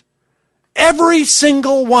 investigations. Every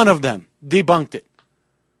single one of them debunked it.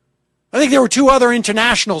 I think there were 2 other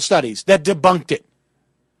international studies that debunked it.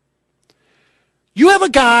 You have a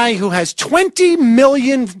guy who has 20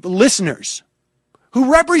 million listeners,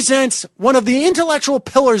 who represents one of the intellectual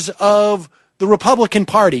pillars of the Republican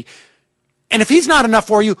Party. And if he's not enough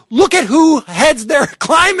for you, look at who heads their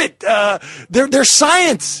climate, their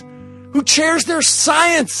science, who chairs their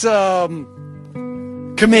science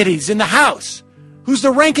committees in the House, who's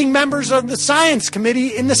the ranking members of the science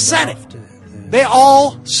committee in the Senate. They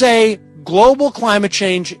all say global climate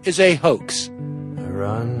change is a hoax.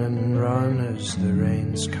 Run and run as the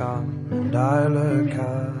rains come, and I look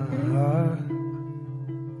up.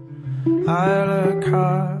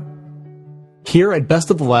 Here at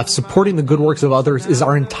Best of the Left, supporting the good works of others is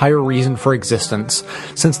our entire reason for existence.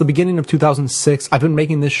 Since the beginning of 2006, I've been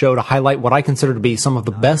making this show to highlight what I consider to be some of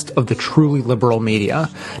the best of the truly liberal media.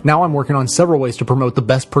 Now I'm working on several ways to promote the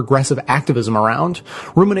best progressive activism around.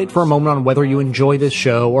 Ruminate for a moment on whether you enjoy this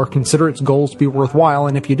show or consider its goals to be worthwhile,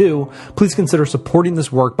 and if you do, please consider supporting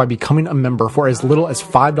this work by becoming a member for as little as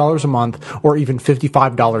 $5 a month or even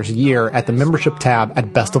 $55 a year at the membership tab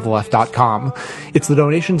at bestoftheleft.com. It's the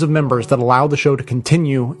donations of members that allow the show to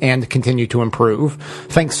continue and continue to improve.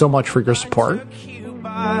 Thanks so much for your support.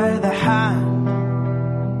 By the hand,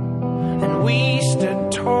 and we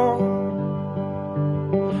stood tall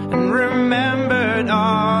and remembered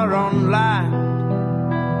our own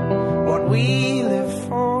land, what we live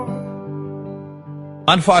for.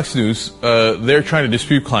 On Fox News, they're trying to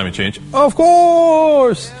dispute climate change. Of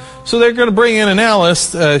course! So they're going to bring in an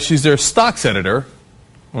analyst. She's their stocks editor.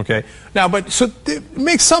 Okay. Now, so it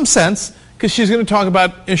makes some sense, because she's going to talk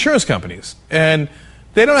about insurance companies. And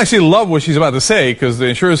they don't actually love what she's about to say, because the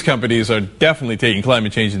insurance companies are definitely taking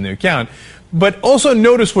climate change into account. But also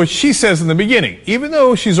notice what she says in the beginning. Even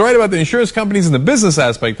though she's right about the insurance companies and the business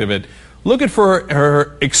aspect of it, look at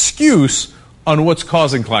her excuse on what's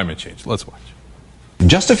causing climate change. Let's watch.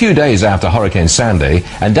 Just a few days after Hurricane Sandy,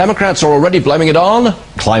 and Democrats are already blaming it on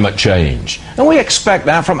climate change. And we expect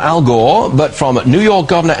that from Al Gore, but from New York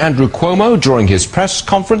Governor Andrew Cuomo during his press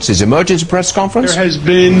conference, his emergency press conference. There has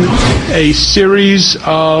been a series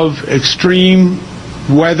of extreme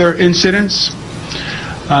weather incidents.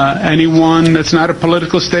 Anyone that's not a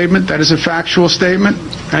political statement, that is a factual statement.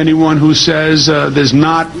 Anyone who says there's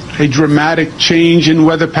not a dramatic change in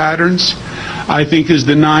weather patterns, I think is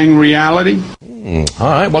denying reality. All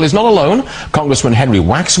right, well, he's not alone. Congressman Henry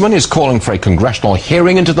Waxman is calling for a congressional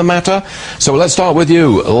hearing into the matter. So let's start with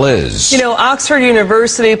you, Liz. You know, Oxford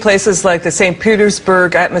University, places like the St.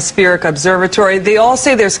 Petersburg Atmospheric Observatory, they all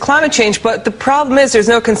say there's climate change, but the problem is there's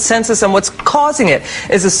no consensus on what's causing it.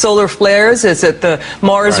 Is it solar flares? Is it the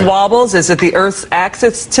Mars wobbles? Is it the Earth's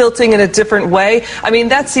axis tilting in a different way? I mean,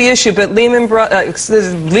 that's the issue, but Lehman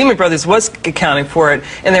Brothers was accounting for it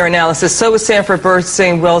in their analysis. So was Sanford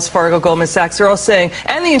Bernstein, Wells Fargo, Goldman Sachs. They're all saying,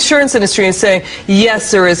 and the insurance industry is saying, yes,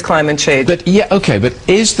 there is climate change. But yeah, okay, but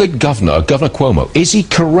is the Governor Cuomo, is he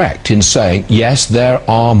correct in saying, yes, there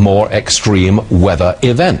are more extreme weather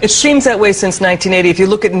events? It seems that way since 1980 if you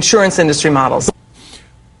look at insurance industry models.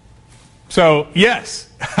 So, yes,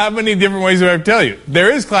 how many different ways do I have to tell you? There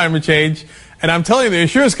is climate change, and I'm telling you the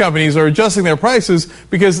insurance companies are adjusting their prices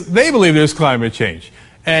because they believe there's climate change.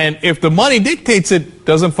 And if the money dictates it,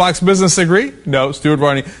 doesn't Fox Business agree? No, Stuart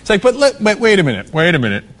Varney. It's like, but wait a minute.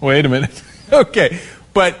 Okay,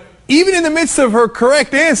 but even in the midst of her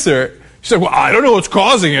correct answer, she said, well, I don't know what's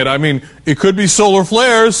causing it. I mean, it could be solar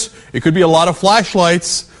flares. It could be a lot of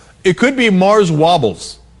flashlights. It could be Mars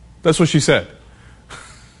wobbles. That's what she said.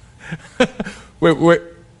 wait a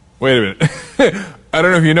minute. I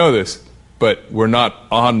don't know if you know this, but we're not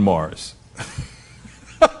on Mars.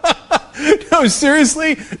 No,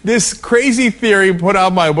 seriously, this crazy theory put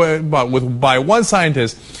out by one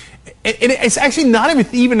scientist, and it's actually not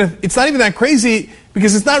even that crazy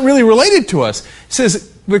because it's not really related to us. It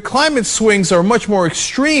says the climate swings are much more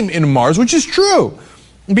extreme in Mars, which is true,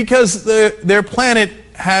 because their planet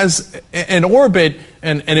has an orbit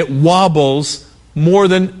and it wobbles more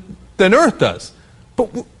than Earth does.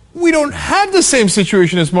 But we don't have the same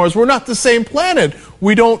situation as Mars. We're not the same planet.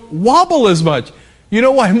 We don't wobble as much. You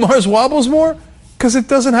know why Mars wobbles more? Because it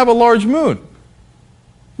doesn't have a large moon.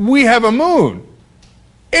 We have a moon.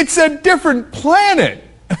 It's a different planet.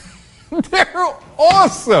 They're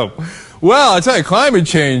awesome. Well, I tell you, climate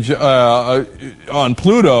change on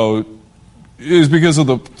Pluto is because of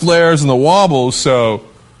the flares and the wobbles, so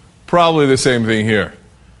probably the same thing here,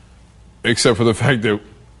 except for the fact that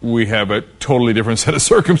we have a totally different set of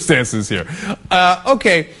circumstances here.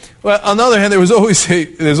 Okay. Well, on the other hand, there's always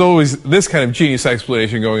this kind of genius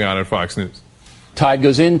explanation going on at Fox News. Tide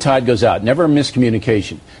goes in, tide goes out. Never a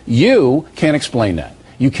miscommunication. You can't explain that.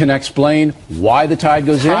 You can explain why the tide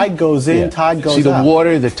goes in. Tide goes in, tide goes out. See, the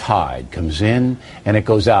water, the tide comes in and it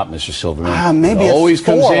goes out, Mr. Silverman. Maybe it always it's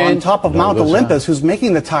comes Thor in, on top of Mount Olympus who's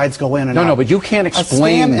making the tides go in and out. No, but you can't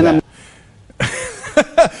explain that.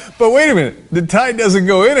 But wait a minute. The tide doesn't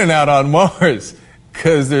go in and out on Mars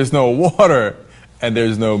because there's no water and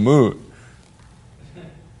there's no moon.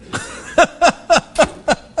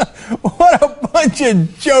 What a bunch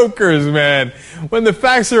of jokers, man. When the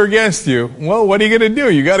facts are against you, well, what are you going to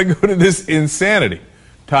do? You got to go to this insanity.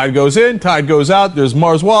 Tide goes in, tide goes out, there's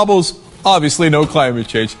Mars wobbles, obviously no climate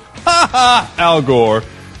change. Ha ha, Al Gore.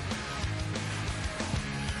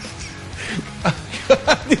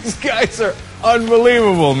 These guys are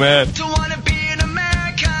unbelievable, man.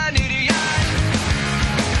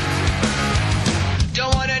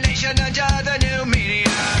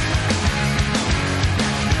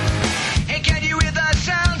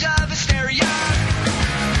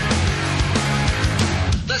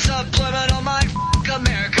 Subliminal mind,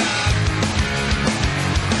 America.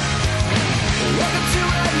 Welcome to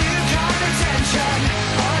a new kind of tension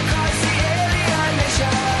across the alien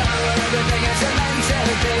mission. Everything is meant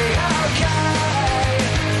to be okay.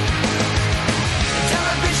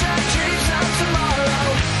 Television dreams of tomorrow.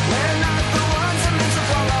 We're not the ones I'm meant to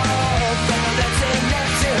follow. But that's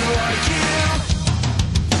enough to argue.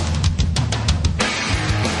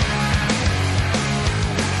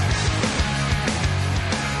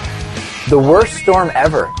 The worst storm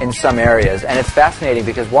ever in some areas, and it's fascinating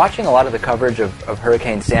because watching a lot of the coverage of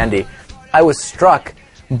Hurricane Sandy, I was struck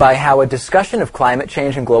by how a discussion of climate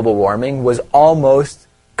change and global warming was almost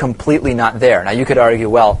completely not there. Now you could argue,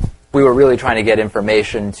 well, we were really trying to get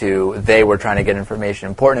information they were trying to get information,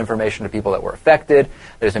 important information to people that were affected.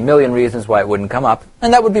 There's a million reasons why it wouldn't come up,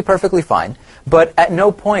 and that would be perfectly fine. But at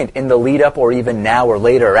no point in the lead up or even now or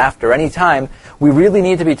later or after any time, we really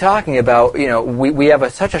need to be talking about, we have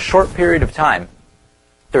such a short period of time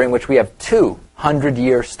during which we have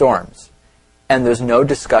 200-year storms, and there's no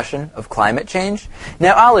discussion of climate change.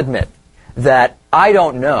 Now, I'll admit that I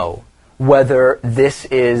don't know whether this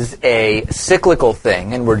is a cyclical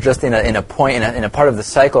thing, and we're just in a part of the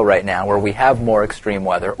cycle right now where we have more extreme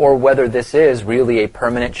weather, or whether this is really a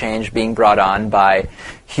permanent change being brought on by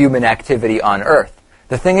human activity on Earth.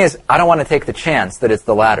 The thing is, I don't want to take the chance that it's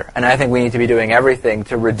the latter, and I think we need to be doing everything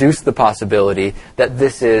to reduce the possibility that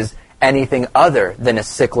this is anything other than a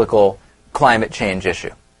cyclical climate change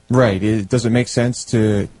issue. Right. Does it make sense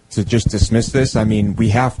to just dismiss this? I mean, we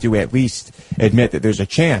have to at least admit that there's a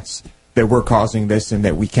chance that we're causing this and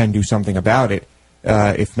that we can do something about it.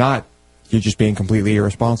 If not, you're just being completely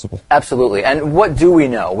irresponsible. Absolutely. And what do we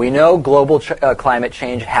know? We know global climate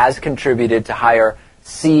change has contributed to higher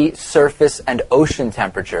sea, surface, and ocean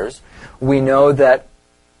temperatures. We know that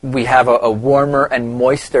we have a warmer and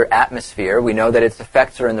moister atmosphere. We know that its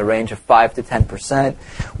effects are in the range of 5 to 10%.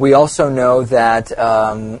 We also know that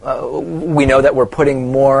we're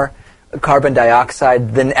putting more carbon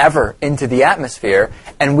dioxide than ever into the atmosphere,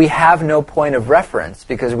 and we have no point of reference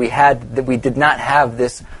because we did not have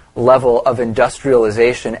this level of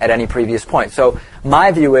industrialization at any previous point. So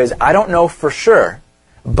my view is I don't know for sure,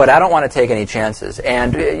 but I don't want to take any chances.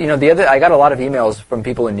 And I got a lot of emails from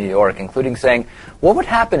people in New York, including saying, what would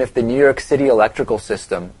happen if the New York City electrical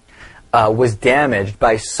system was damaged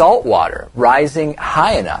by salt water rising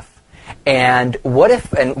high enough? And what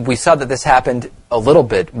if, and we saw that this happened a little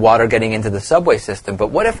bit, water getting into the subway system, but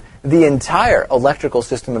what if the entire electrical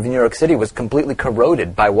system of New York City was completely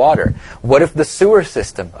corroded by water? What if the sewer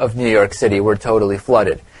system of New York City were totally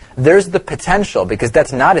flooded? There's the potential, because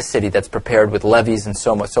that's not a city that's prepared with levees and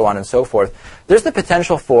so on and so forth. There's the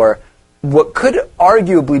potential for what could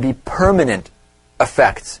arguably be permanent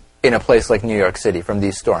effects in a place like New York City from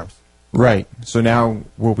these storms. Right. So now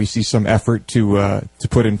will we see some effort to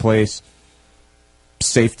put in place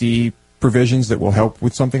safety provisions that will help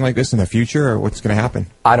with something like this in the future, or what's going to happen?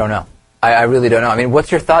 I don't know. I really don't know. I mean,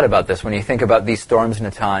 what's your thought about this when you think about these storms,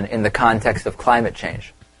 Natan, in the context of climate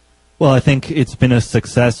change? Well, I think it's been a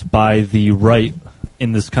success by the right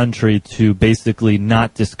in this country to basically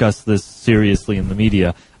not discuss this seriously in the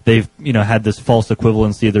media. They've, had this false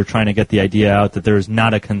equivalency. They're trying to get the idea out that there is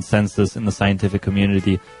not a consensus in the scientific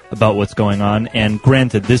community about what's going on. And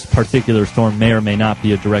granted, this particular storm may or may not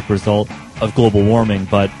be a direct result of global warming,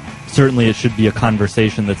 but certainly it should be a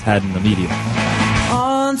conversation that's had in the media.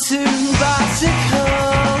 On two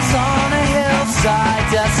bicycles on a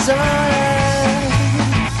hillside desolate.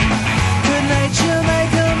 Could nature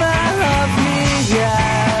make a man of me? Yeah.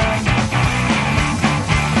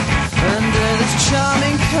 Under this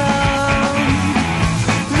charming cone,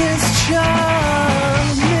 this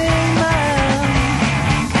charming man.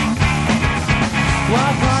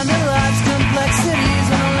 While ponder life's complexities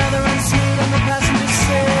on a leather and smooth on the passenger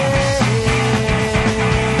seat.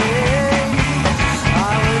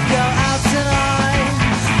 I would go out tonight,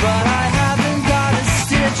 but I haven't got a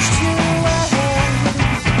stitch to wear.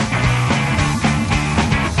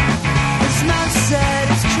 This man said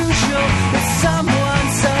it's crucial that someone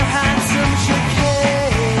so handsome should care.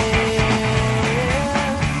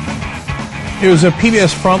 It was a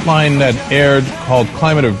PBS Frontline that aired called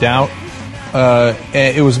Climate of Doubt.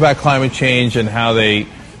 It was about climate change and how they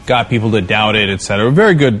got people to doubt it, etc.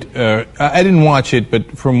 Very good. I didn't watch it,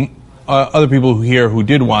 but from other people here who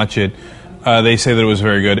did watch it, they say that it was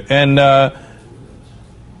very good. And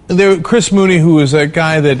Chris Mooney, who is a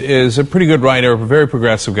guy that is a pretty good writer, a very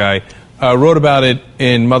progressive guy, wrote about it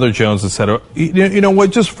in Mother Jones, etc.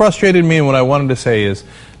 What just frustrated me and what I wanted to say is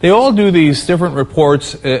they all do these different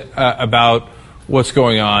reports about what's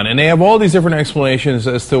going on, and they have all these different explanations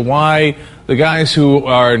as to why the guys who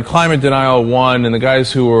are in climate denial won and the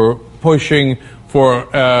guys who are pushing for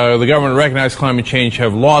the government to recognize climate change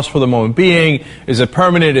have lost for the moment being. Is it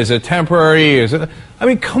permanent? Is it temporary?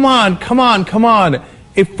 Come on.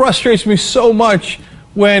 It frustrates me so much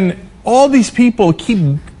when all these people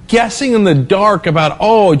keep guessing in the dark about,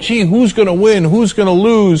 who's going to win? Who's going to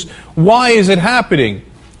lose? Why is it happening?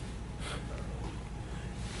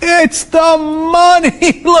 It's the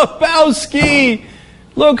money, Lebowski!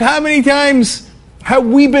 Look, how many times have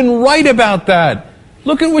we been right about that?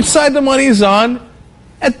 Look at which side the money is on.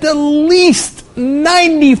 At the least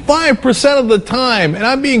 95% of the time, and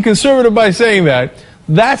I'm being conservative by saying that,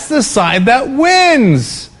 that's the side that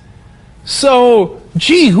wins. So,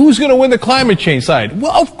 who's going to win the climate change side?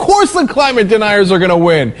 Well, of course the climate deniers are going to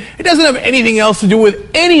win. It doesn't have anything else to do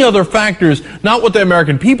with any other factors, not what the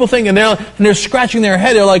American people think, and they're scratching their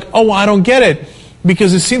head. They're like, I don't get it.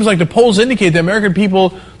 Because it seems like the polls indicate that American people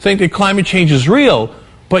think that climate change is real,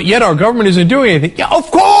 but yet our government isn't doing anything. Yeah,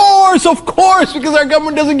 of course, because our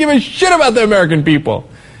government doesn't give a shit about the American people.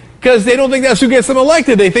 Because they don't think that's who gets them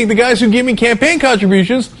elected. They think the guys who give me campaign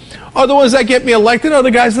contributions are the ones that get me elected, are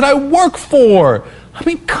the guys that I work for.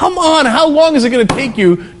 Come on, how long is it going to take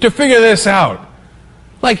you to figure this out?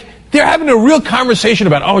 They're having a real conversation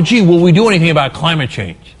about, will we do anything about climate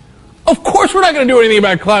change? Of course we're not going to do anything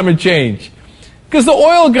about climate change. Because the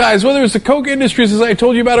oil guys, whether it's the Koch Industries, as I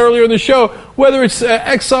told you about earlier in the show, whether it's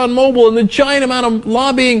ExxonMobil and the giant amount of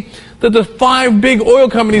lobbying that the 5 big oil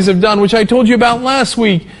companies have done, which I told you about last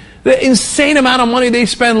week, the insane amount of money they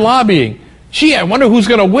spend lobbying. Gee, I wonder who's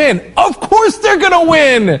going to win. Of course they're going to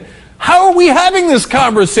win. How are we having this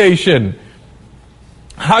conversation?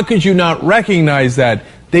 How could you not recognize that?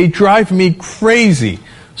 They drive me crazy.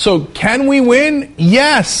 So can we win?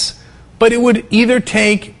 Yes. But it would either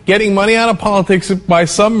take getting money out of politics by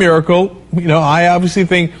some miracle. You know, I obviously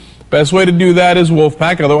think the best way to do that is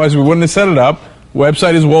Wolfpack. Otherwise, we wouldn't have set it up.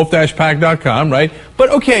 Website is wolf-pack.com, right? But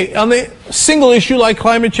okay, on the single issue like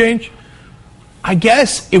climate change, I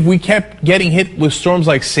guess if we kept getting hit with storms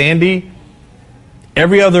like Sandy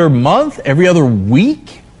every other month, every other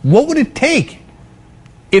week, what would it take?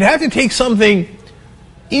 It'd have to take something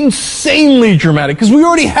insanely dramatic, because we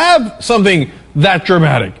already have something that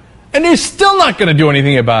dramatic. And they're still not going to do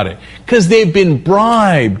anything about it because they've been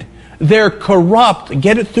bribed. They're corrupt.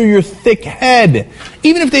 Get it through your thick head.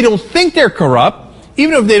 Even if they don't think they're corrupt,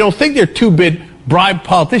 even if they don't think they're two-bit bribed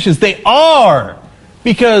politicians, they are.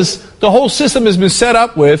 Because the whole system has been set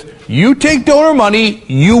up with, you take donor money,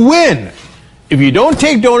 you win. If you don't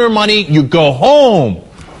take donor money, you go home.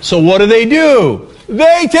 So what do?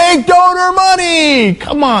 They take donor money!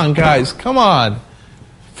 Come on, guys, come on.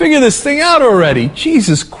 Figure this thing out already.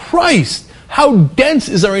 Jesus Christ. How dense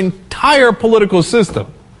is our entire political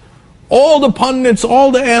system? All the pundits, all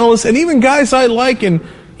the analysts, and even guys I like, and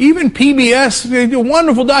even PBS, they do a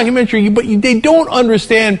wonderful documentary, but they don't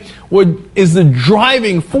understand what is the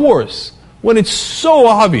driving force when it's so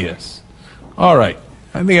obvious. All right.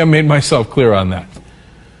 I think I made myself clear on that.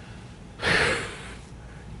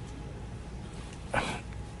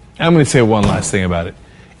 I'm going to say one last thing about it.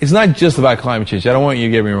 It's not just about climate change. I don't want you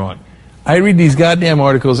to get me wrong. I read these goddamn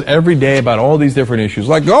articles every day about all these different issues.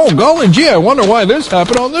 Like, oh, golly gee, I wonder why this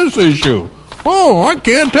happened on this issue. Oh, I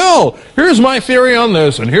can't tell. Here's my theory on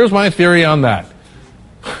this, and here's my theory on that.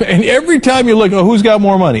 And every time you look, oh, who's got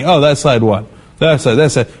more money? Oh, that side won. That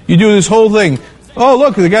side. You do this whole thing. Oh,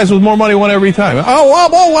 look, the guys with more money won every time. Oh,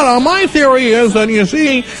 well, my theory is that, you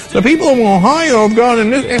see, the people of Ohio have gone in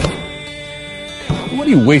this... What are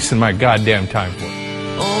you wasting my goddamn time for?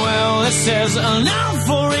 Well, this is not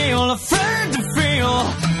for real, afraid to feel.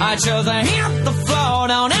 I chose to hit the floor,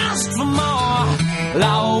 don't ask for more.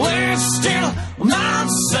 Now we're still my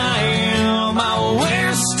same.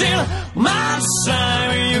 We're still my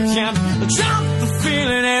same. You can't drop the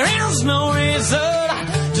feeling, there is no reason.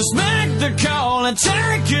 Just make the call and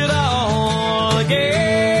take it all again.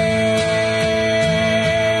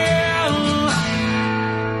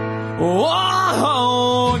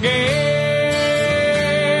 Whoa, again.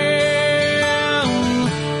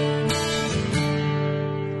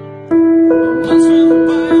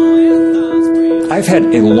 I've had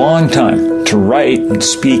a long time to write and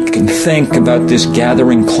speak and think about this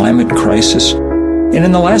gathering climate crisis. And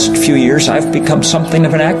in the last few years, I've become something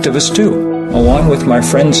of an activist too, along with my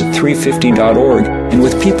friends at 350.org and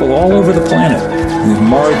with people all over the planet. We've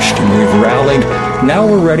marched and we've rallied. Now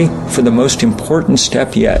we're ready for the most important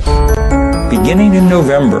step yet. Beginning in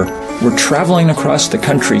November, we're traveling across the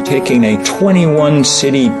country, taking a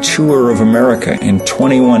 21-city tour of America in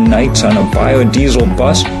 21 nights on a biodiesel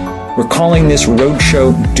bus. We're calling this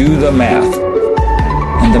roadshow Do the Math.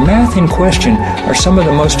 And the math in question are some of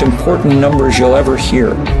the most important numbers you'll ever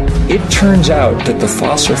hear. It turns out that the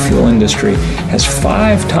fossil fuel industry has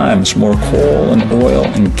 5 times more coal and oil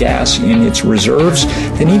and gas in its reserves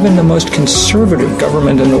than even the most conservative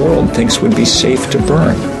government in the world thinks would be safe to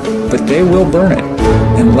burn. But they will burn it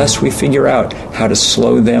unless we figure out how to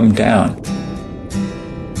slow them down.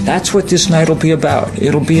 That's what this night will be about.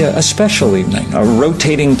 It'll be a special evening, a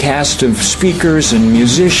rotating cast of speakers and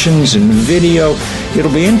musicians and video.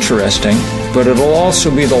 It'll be interesting, but it'll also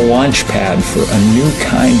be the launch pad for a new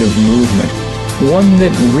kind of movement, one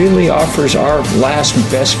that really offers our last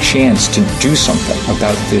best chance to do something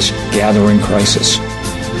about this gathering crisis.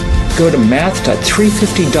 Go to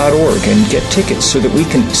math.350.org and get tickets so that we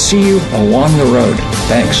can see you along the road.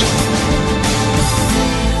 Thanks.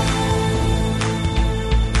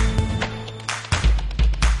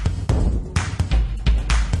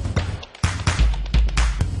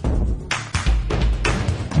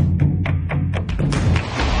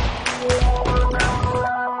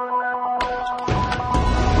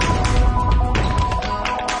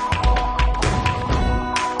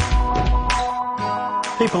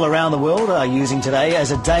 People around the world are using today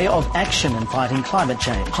as a day of action in fighting climate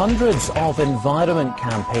change. Hundreds of environment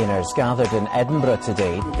campaigners gathered in Edinburgh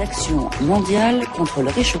today. D'action mondiale contre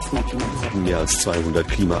le réchauffement climatique. Mehr als 200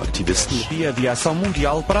 Klimaaktivisten. Dia de ação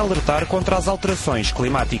mundial para alertar contra as alterações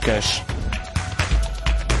climáticas.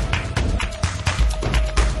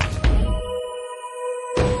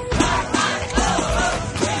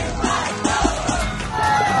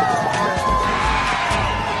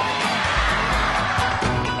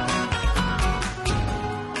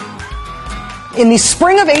 In the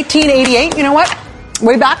spring of 1888, you know what?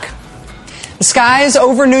 Way back, the skies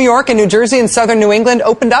over New York and New Jersey and southern New England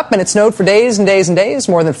opened up, and it snowed for days and days and days.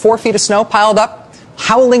 More than 4 feet of snow piled up,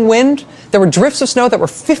 howling wind. There were drifts of snow that were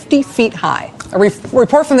 50 feet high. A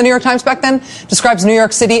report from the New York Times back then describes New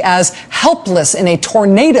York City as helpless in a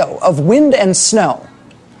tornado of wind and snow.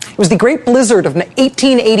 It was the Great Blizzard of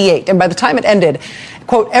 1888, and by the time it ended,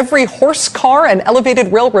 quote, every horse car and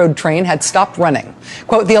elevated railroad train had stopped running.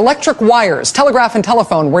 Quote, the electric wires, telegraph and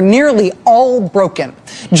telephone were nearly all broken.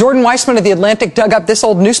 Jordan Weissman of The Atlantic dug up this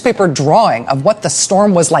old newspaper drawing of what the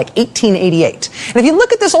storm was like, 1888. And if you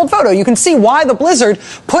look at this old photo, you can see why the blizzard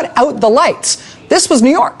put out the lights. This was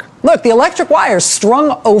New York. Look, the electric wires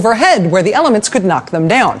strung overhead where the elements could knock them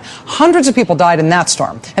down. Hundreds of people died in that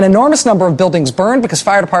storm. An enormous number of buildings burned because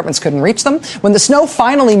fire departments couldn't reach them. When the snow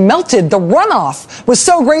finally melted, the runoff was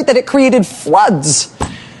so great that it created floods.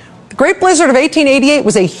 The Great Blizzard of 1888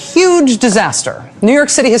 was a huge disaster. New York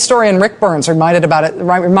City historian Rick Burns reminded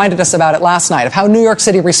us about it last night, of how New York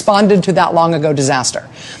City responded to that long ago disaster.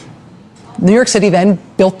 New York City then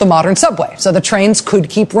built the modern subway, so the trains could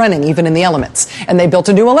keep running even in the elements. And they built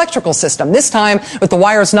a new electrical system, this time with the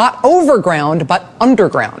wires not overground, but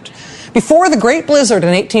underground. Before the Great Blizzard in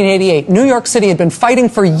 1888, New York City had been fighting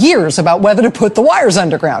for years about whether to put the wires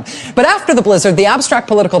underground. But after the blizzard, the abstract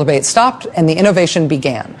political debate stopped and the innovation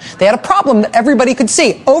began. They had a problem that everybody could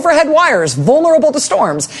see. Overhead wires, vulnerable to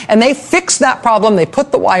storms. And they fixed that problem. They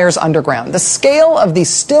put the wires underground. The scale of the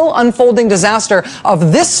still unfolding disaster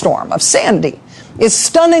of this storm, of Sandy, is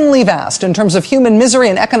stunningly vast in terms of human misery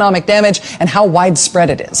and economic damage and how widespread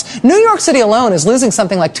it is. New York City alone is losing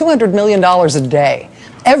something like $200 million a day.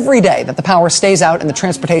 Every day that the power stays out and the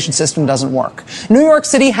transportation system doesn't work. New York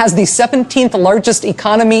City has the 17th largest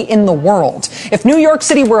economy in the world. If New York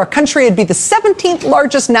City were a country, it'd be the 17th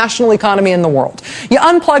largest national economy in the world. You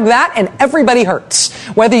unplug that and everybody hurts.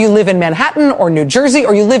 Whether you live in Manhattan or New Jersey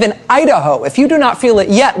or you live in Idaho, if you do not feel it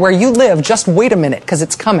yet where you live, just wait a minute, because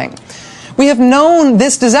it's coming. We have known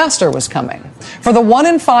this disaster was coming. For the 1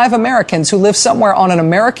 in 5 Americans who live somewhere on an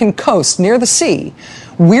American coast near the sea,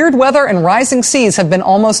 weird weather and rising seas have been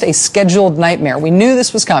almost a scheduled nightmare. We knew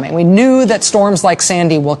this was coming. We knew that storms like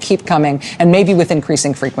Sandy will keep coming, and maybe with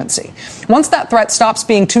increasing frequency. Once that threat stops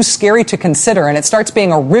being too scary to consider and it starts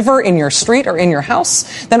being a river in your street or in your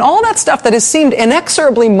house, then all that stuff that has seemed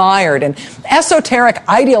inexorably mired in esoteric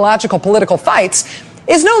ideological political fights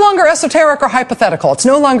is no longer esoteric or hypothetical. It's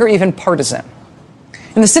no longer even partisan.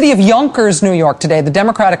 In the city of Yonkers, New York today, the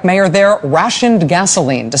Democratic mayor there rationed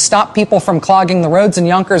gasoline to stop people from clogging the roads in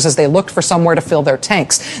Yonkers as they looked for somewhere to fill their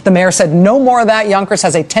tanks. The mayor said no more of that. Yonkers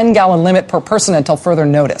has a 10-gallon limit per person until further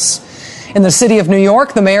notice. In the city of New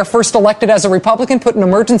York, the mayor, first elected as a Republican, put an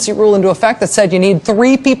emergency rule into effect that said you need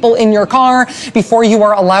 3 people in your car before you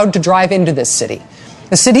are allowed to drive into this city.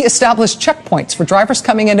 The city established checkpoints for drivers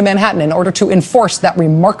coming into Manhattan in order to enforce that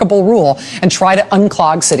remarkable rule and try to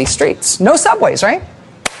unclog city streets. No subways, right?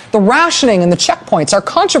 The rationing and the checkpoints are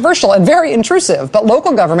controversial and very intrusive, but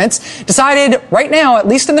local governments decided right now, at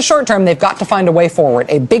least in the short term, they've got to find a way forward,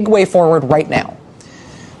 a big way forward right now.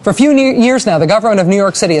 For a few years now, the government of New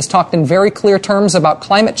York City has talked in very clear terms about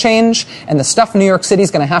climate change and the stuff New York City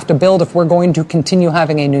is going to have to build if we're going to continue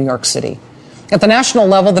having a New York City. At the national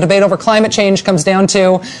level, the debate over climate change comes down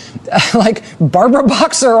to, like, Barbara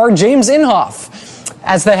Boxer or James Inhofe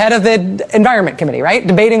as the head of the Environment Committee, right?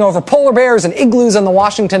 Debating over polar bears and igloos on the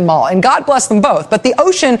Washington Mall. And God bless them both. But the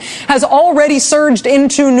ocean has already surged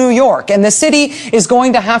into New York, and the city is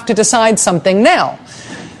going to have to decide something now.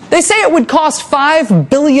 They say it would cost $5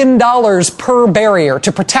 billion per barrier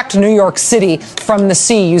to protect New York City from the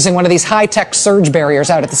sea using one of these high-tech surge barriers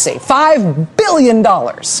out at the sea. $5 billion.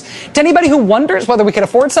 To anybody who wonders whether we could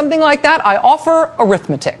afford something like that, I offer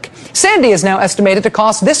arithmetic. Sandy is now estimated to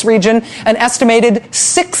cost this region an estimated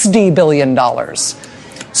 $60 billion.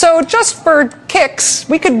 So just for kicks,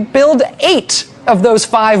 we could build 8 of those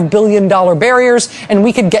 $5 billion barriers, and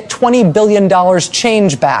we could get $20 billion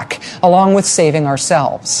change back, along with saving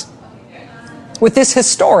ourselves. With this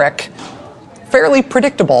historic fairly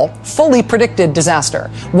predictable, fully predicted disaster.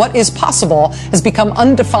 What is possible has become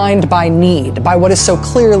undefined by need, by what is so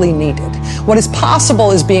clearly needed. What is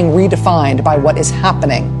possible is being redefined by what is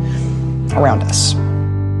happening around us.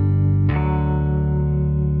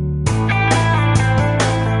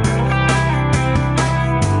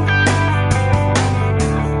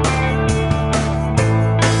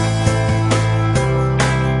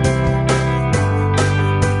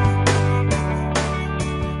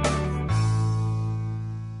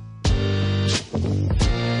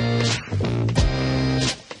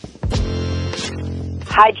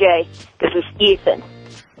 Hi, Jay. This is Ethan.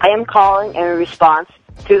 I am calling in response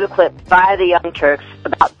to the clip by the Young Turks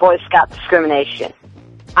about Boy Scout discrimination.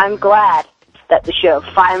 I'm glad that the show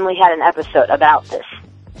finally had an episode about this.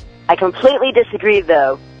 I completely disagree,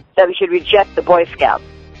 though, that we should reject the Boy Scouts.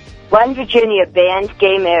 When Virginia banned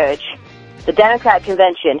gay marriage, the Democrat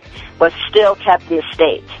convention was still kept in the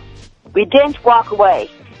state. We didn't walk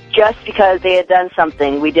away just because they had done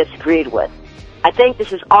something we disagreed with. I think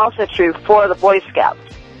this is also true for the Boy Scouts.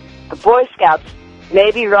 The Boy Scouts may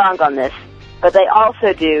be wrong on this, but they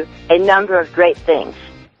also do a number of great things.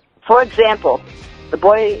 For example, the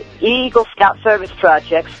Boy Eagle Scout service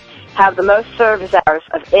projects have the most service hours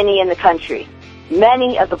of any in the country.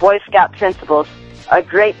 Many of the Boy Scout principles are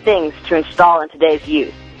great things to install in today's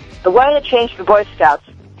youth. The way to change the Boy Scouts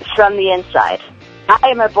is from the inside. I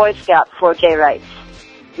am a Boy Scout for gay rights.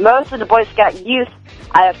 Most of the Boy Scout youth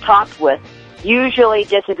I have talked with usually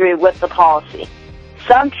disagree with the policy.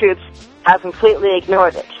 Some troops have completely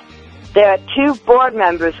ignored it. There are 2 board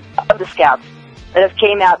members of the Scouts that have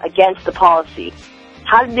came out against the policy.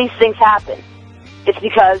 How did these things happen? It's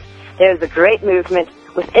because there's a great movement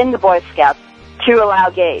within the Boy Scouts to allow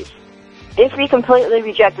gays. If we completely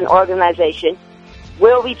reject an organization,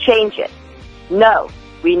 will we change it? No,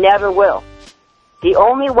 we never will. The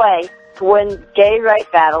only way to win gay rights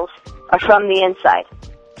battles are from the inside.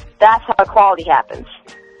 That's how equality happens.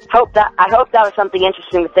 I hope that was something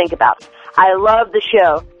interesting to think about. I love the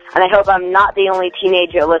show, and I hope I'm not the only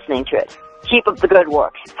teenager listening to it. Keep up the good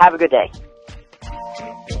work. Have a good day.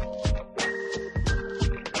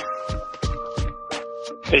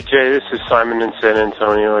 Hey Jay, this is Simon in San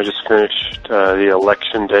Antonio. I just finished the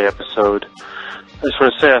Election Day episode. I just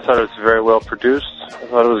want to say I thought it was very well produced. I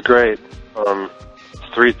thought it was great. It's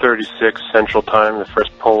 3:36 Central Time. The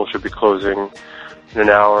first poll should be closing in an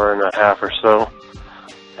hour and a half or so.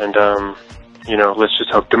 And, let's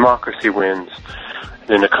just hope democracy wins.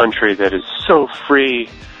 In a country that is so free,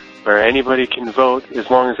 where anybody can vote as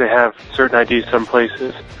long as they have certain IDs some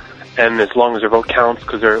places, and as long as their vote counts,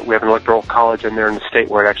 because we have an electoral college and they're in the state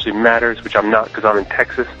where it actually matters, which I'm not because I'm in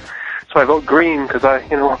Texas. So I vote green because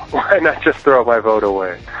why not just throw my vote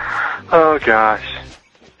away? Oh, gosh.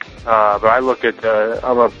 But I look at,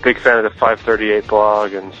 I'm a big fan of the 538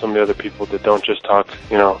 blog and some of the other people that don't just talk,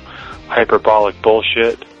 hyperbolic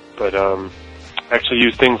bullshit, but actually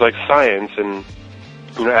use things like science and,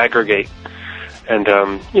 aggregate. And,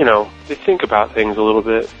 they think about things a little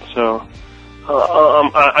bit. So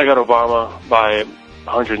I got Obama by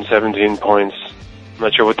 117 points. I'm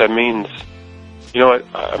not sure what that means. You know what?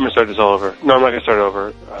 I'm going to start this all over. No, I'm not going to start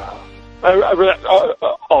over.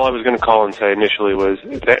 All I was going to call and say initially was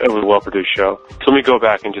that it was a well-produced show. So let me go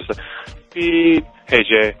back and just beep. Hey,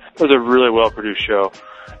 Jay, it was a really well-produced show.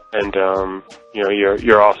 And,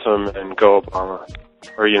 you're awesome, and go Obama.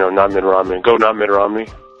 Or, not Mitt Romney. Go not Mitt Romney.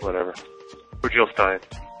 Whatever. Or Jill Stein.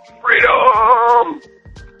 Freedom!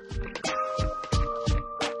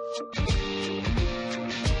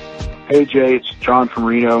 Hey, Jay, it's John from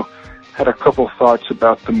Reno. Had a couple thoughts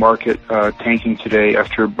about the market tanking today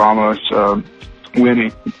after Obama's win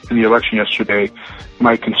in the election yesterday.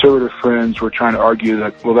 My conservative friends were trying to argue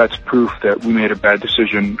that, well, that's proof that we made a bad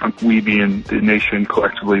decision. We being the nation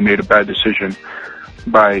collectively made a bad decision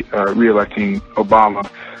by re-electing Obama.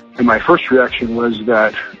 And my first reaction was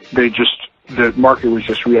that the market was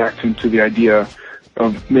just reacting to the idea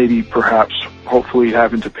of maybe perhaps hopefully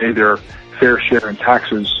having to pay their fair share in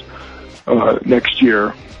taxes next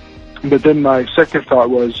year. But then my second thought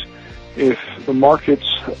was, if the markets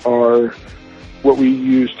are what we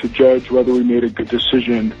use to judge whether we made a good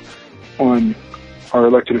decision on our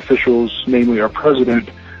elected officials, namely our president,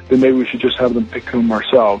 then maybe we should just have them pick them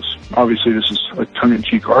ourselves. Obviously, this is a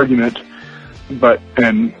tongue-in-cheek argument,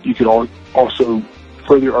 and you could also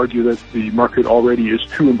further argue that the market already is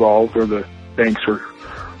too involved, or the banks are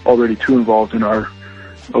already too involved in our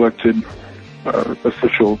elected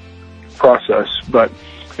official process. But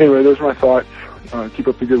anyway, there's my thought. Keep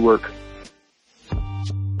up the good work.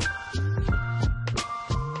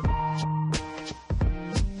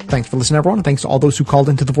 Thanks for listening, everyone, and thanks to all those who called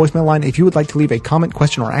into the voicemail line. If you would like to leave a comment,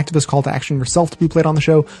 question, or activist call to action yourself to be played on the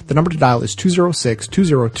show, the number to dial is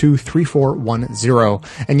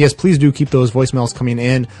 206-202-3410. And yes, please do keep those voicemails coming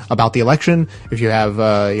in about the election. If you have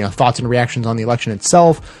thoughts and reactions on the election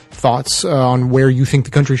itself, thoughts on where you think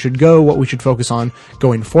the country should go, what we should focus on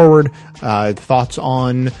going forward, thoughts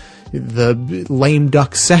on the lame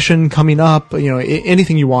duck session coming up,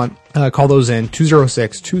 anything you want, call those in,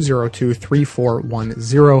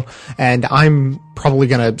 206-202-3410. And I'm probably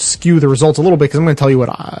going to skew the results a little bit because I'm going to tell you what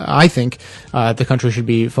I think the country should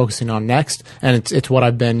be focusing on next. And it's what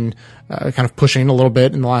I've been kind of pushing a little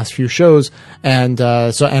bit in the last few shows. And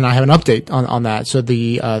I have an update on that. So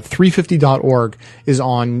the 350.org is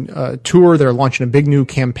on tour. They're launching a big new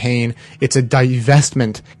campaign. It's a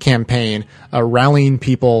divestment campaign, rallying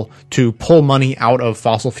people to pull money out of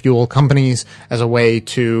fossil fuel companies as a way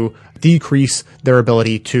to decrease their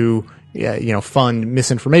ability to fund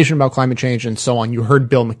misinformation about climate change and so on. You heard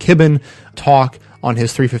Bill McKibben talk on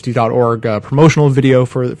his 350.org promotional video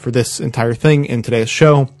for this entire thing in today's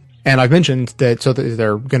show. And I've mentioned that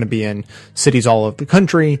they're going to be in cities all over the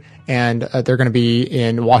country, and they're going to be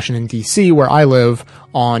in Washington, D.C., where I live,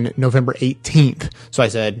 on November 18th. So I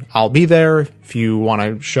said, I'll be there. If you want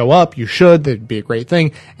to show up, you should. That'd be a great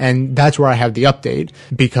thing. And that's where I have the update,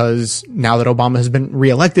 because now that Obama has been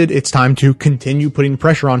reelected, it's time to continue putting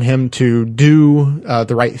pressure on him to do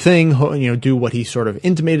the right thing, do what he sort of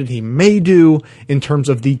intimated he may do in terms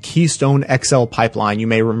of the Keystone XL pipeline. You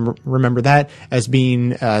may remember that as being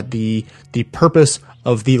the purpose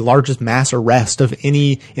of the largest mass arrest of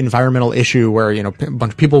any environmental issue, where a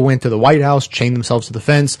bunch of people went to the White House, chained themselves to the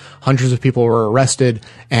fence, hundreds of people were arrested,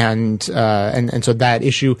 and so that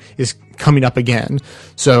issue is coming up again.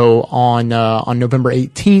 So on November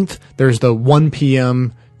 18th, there's the 1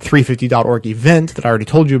 p.m. 350.org event that I already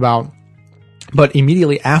told you about. But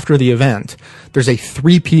immediately after the event, there's a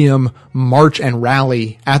 3 p.m. march and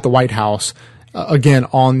rally at the White House, again,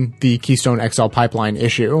 on the Keystone XL pipeline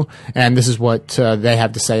issue, and this is what they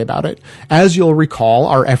have to say about it. As you'll recall,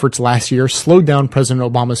 our efforts last year slowed down President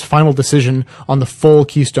Obama's final decision on the full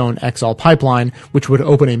Keystone XL pipeline, which would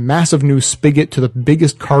open a massive new spigot to the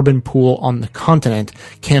biggest carbon pool on the continent,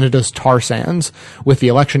 Canada's tar sands. With the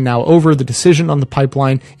election now over, the decision on the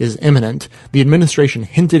pipeline is imminent. The administration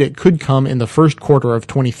hinted it could come in the first quarter of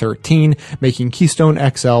 2013, making Keystone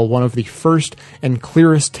XL one of the first and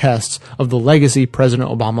clearest tests of the legacy President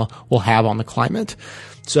Obama will have on the climate.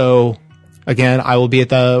 So, again, I will be at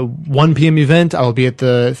the 1 p.m. event. I will be at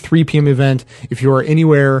the 3 p.m. event. If you are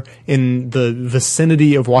anywhere in the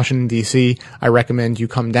vicinity of Washington, D.C., I recommend you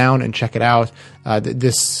come down and check it out.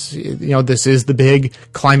 This is the big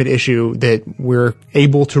climate issue that we're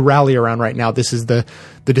able to rally around right now. This is the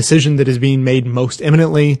decision that is being made most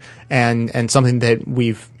imminently, and something that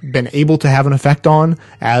we've been able to have an effect on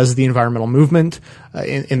as the environmental movement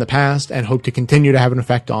in the past, and hope to continue to have an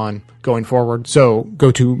effect on going forward. So go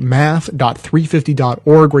to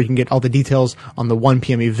math.350.org, where you can get all the details on the 1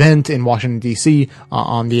 p.m. event in Washington, D.C.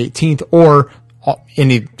 On the 18th, or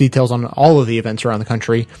any details on all of the events around the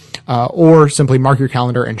country, or simply mark your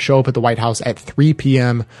calendar and show up at the White House at 3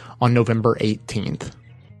 p.m. on November 18th.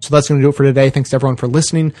 So that's going to do it for today. Thanks to everyone for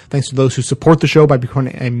listening. Thanks to those who support the show by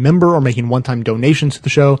becoming a member or making one-time donations to the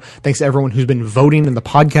show. Thanks to everyone who's been voting in the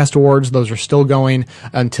podcast awards. Those are still going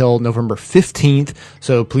until November 15th.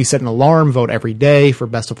 So please set an alarm, vote every day for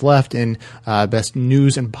Best of Left in Best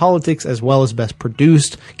News and Politics, as well as Best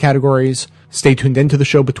Produced categories. Stay tuned into the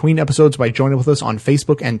show between episodes by joining with us on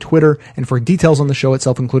Facebook and Twitter. And for details on the show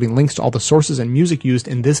itself, including links to all the sources and music used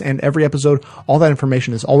in this and every episode, all that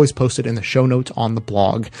information is always posted in the show notes on the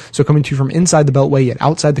blog. So coming to you from inside the Beltway, yet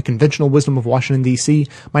outside the conventional wisdom of Washington, D.C.,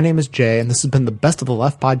 my name is Jay, and this has been the Best of the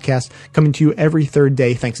Left podcast, coming to you every third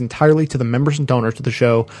day, thanks entirely to the members and donors to the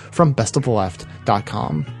show from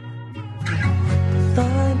bestoftheleft.com.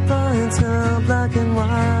 Black and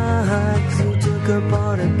white, you took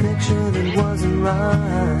apart a picture that wasn't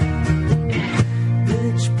right.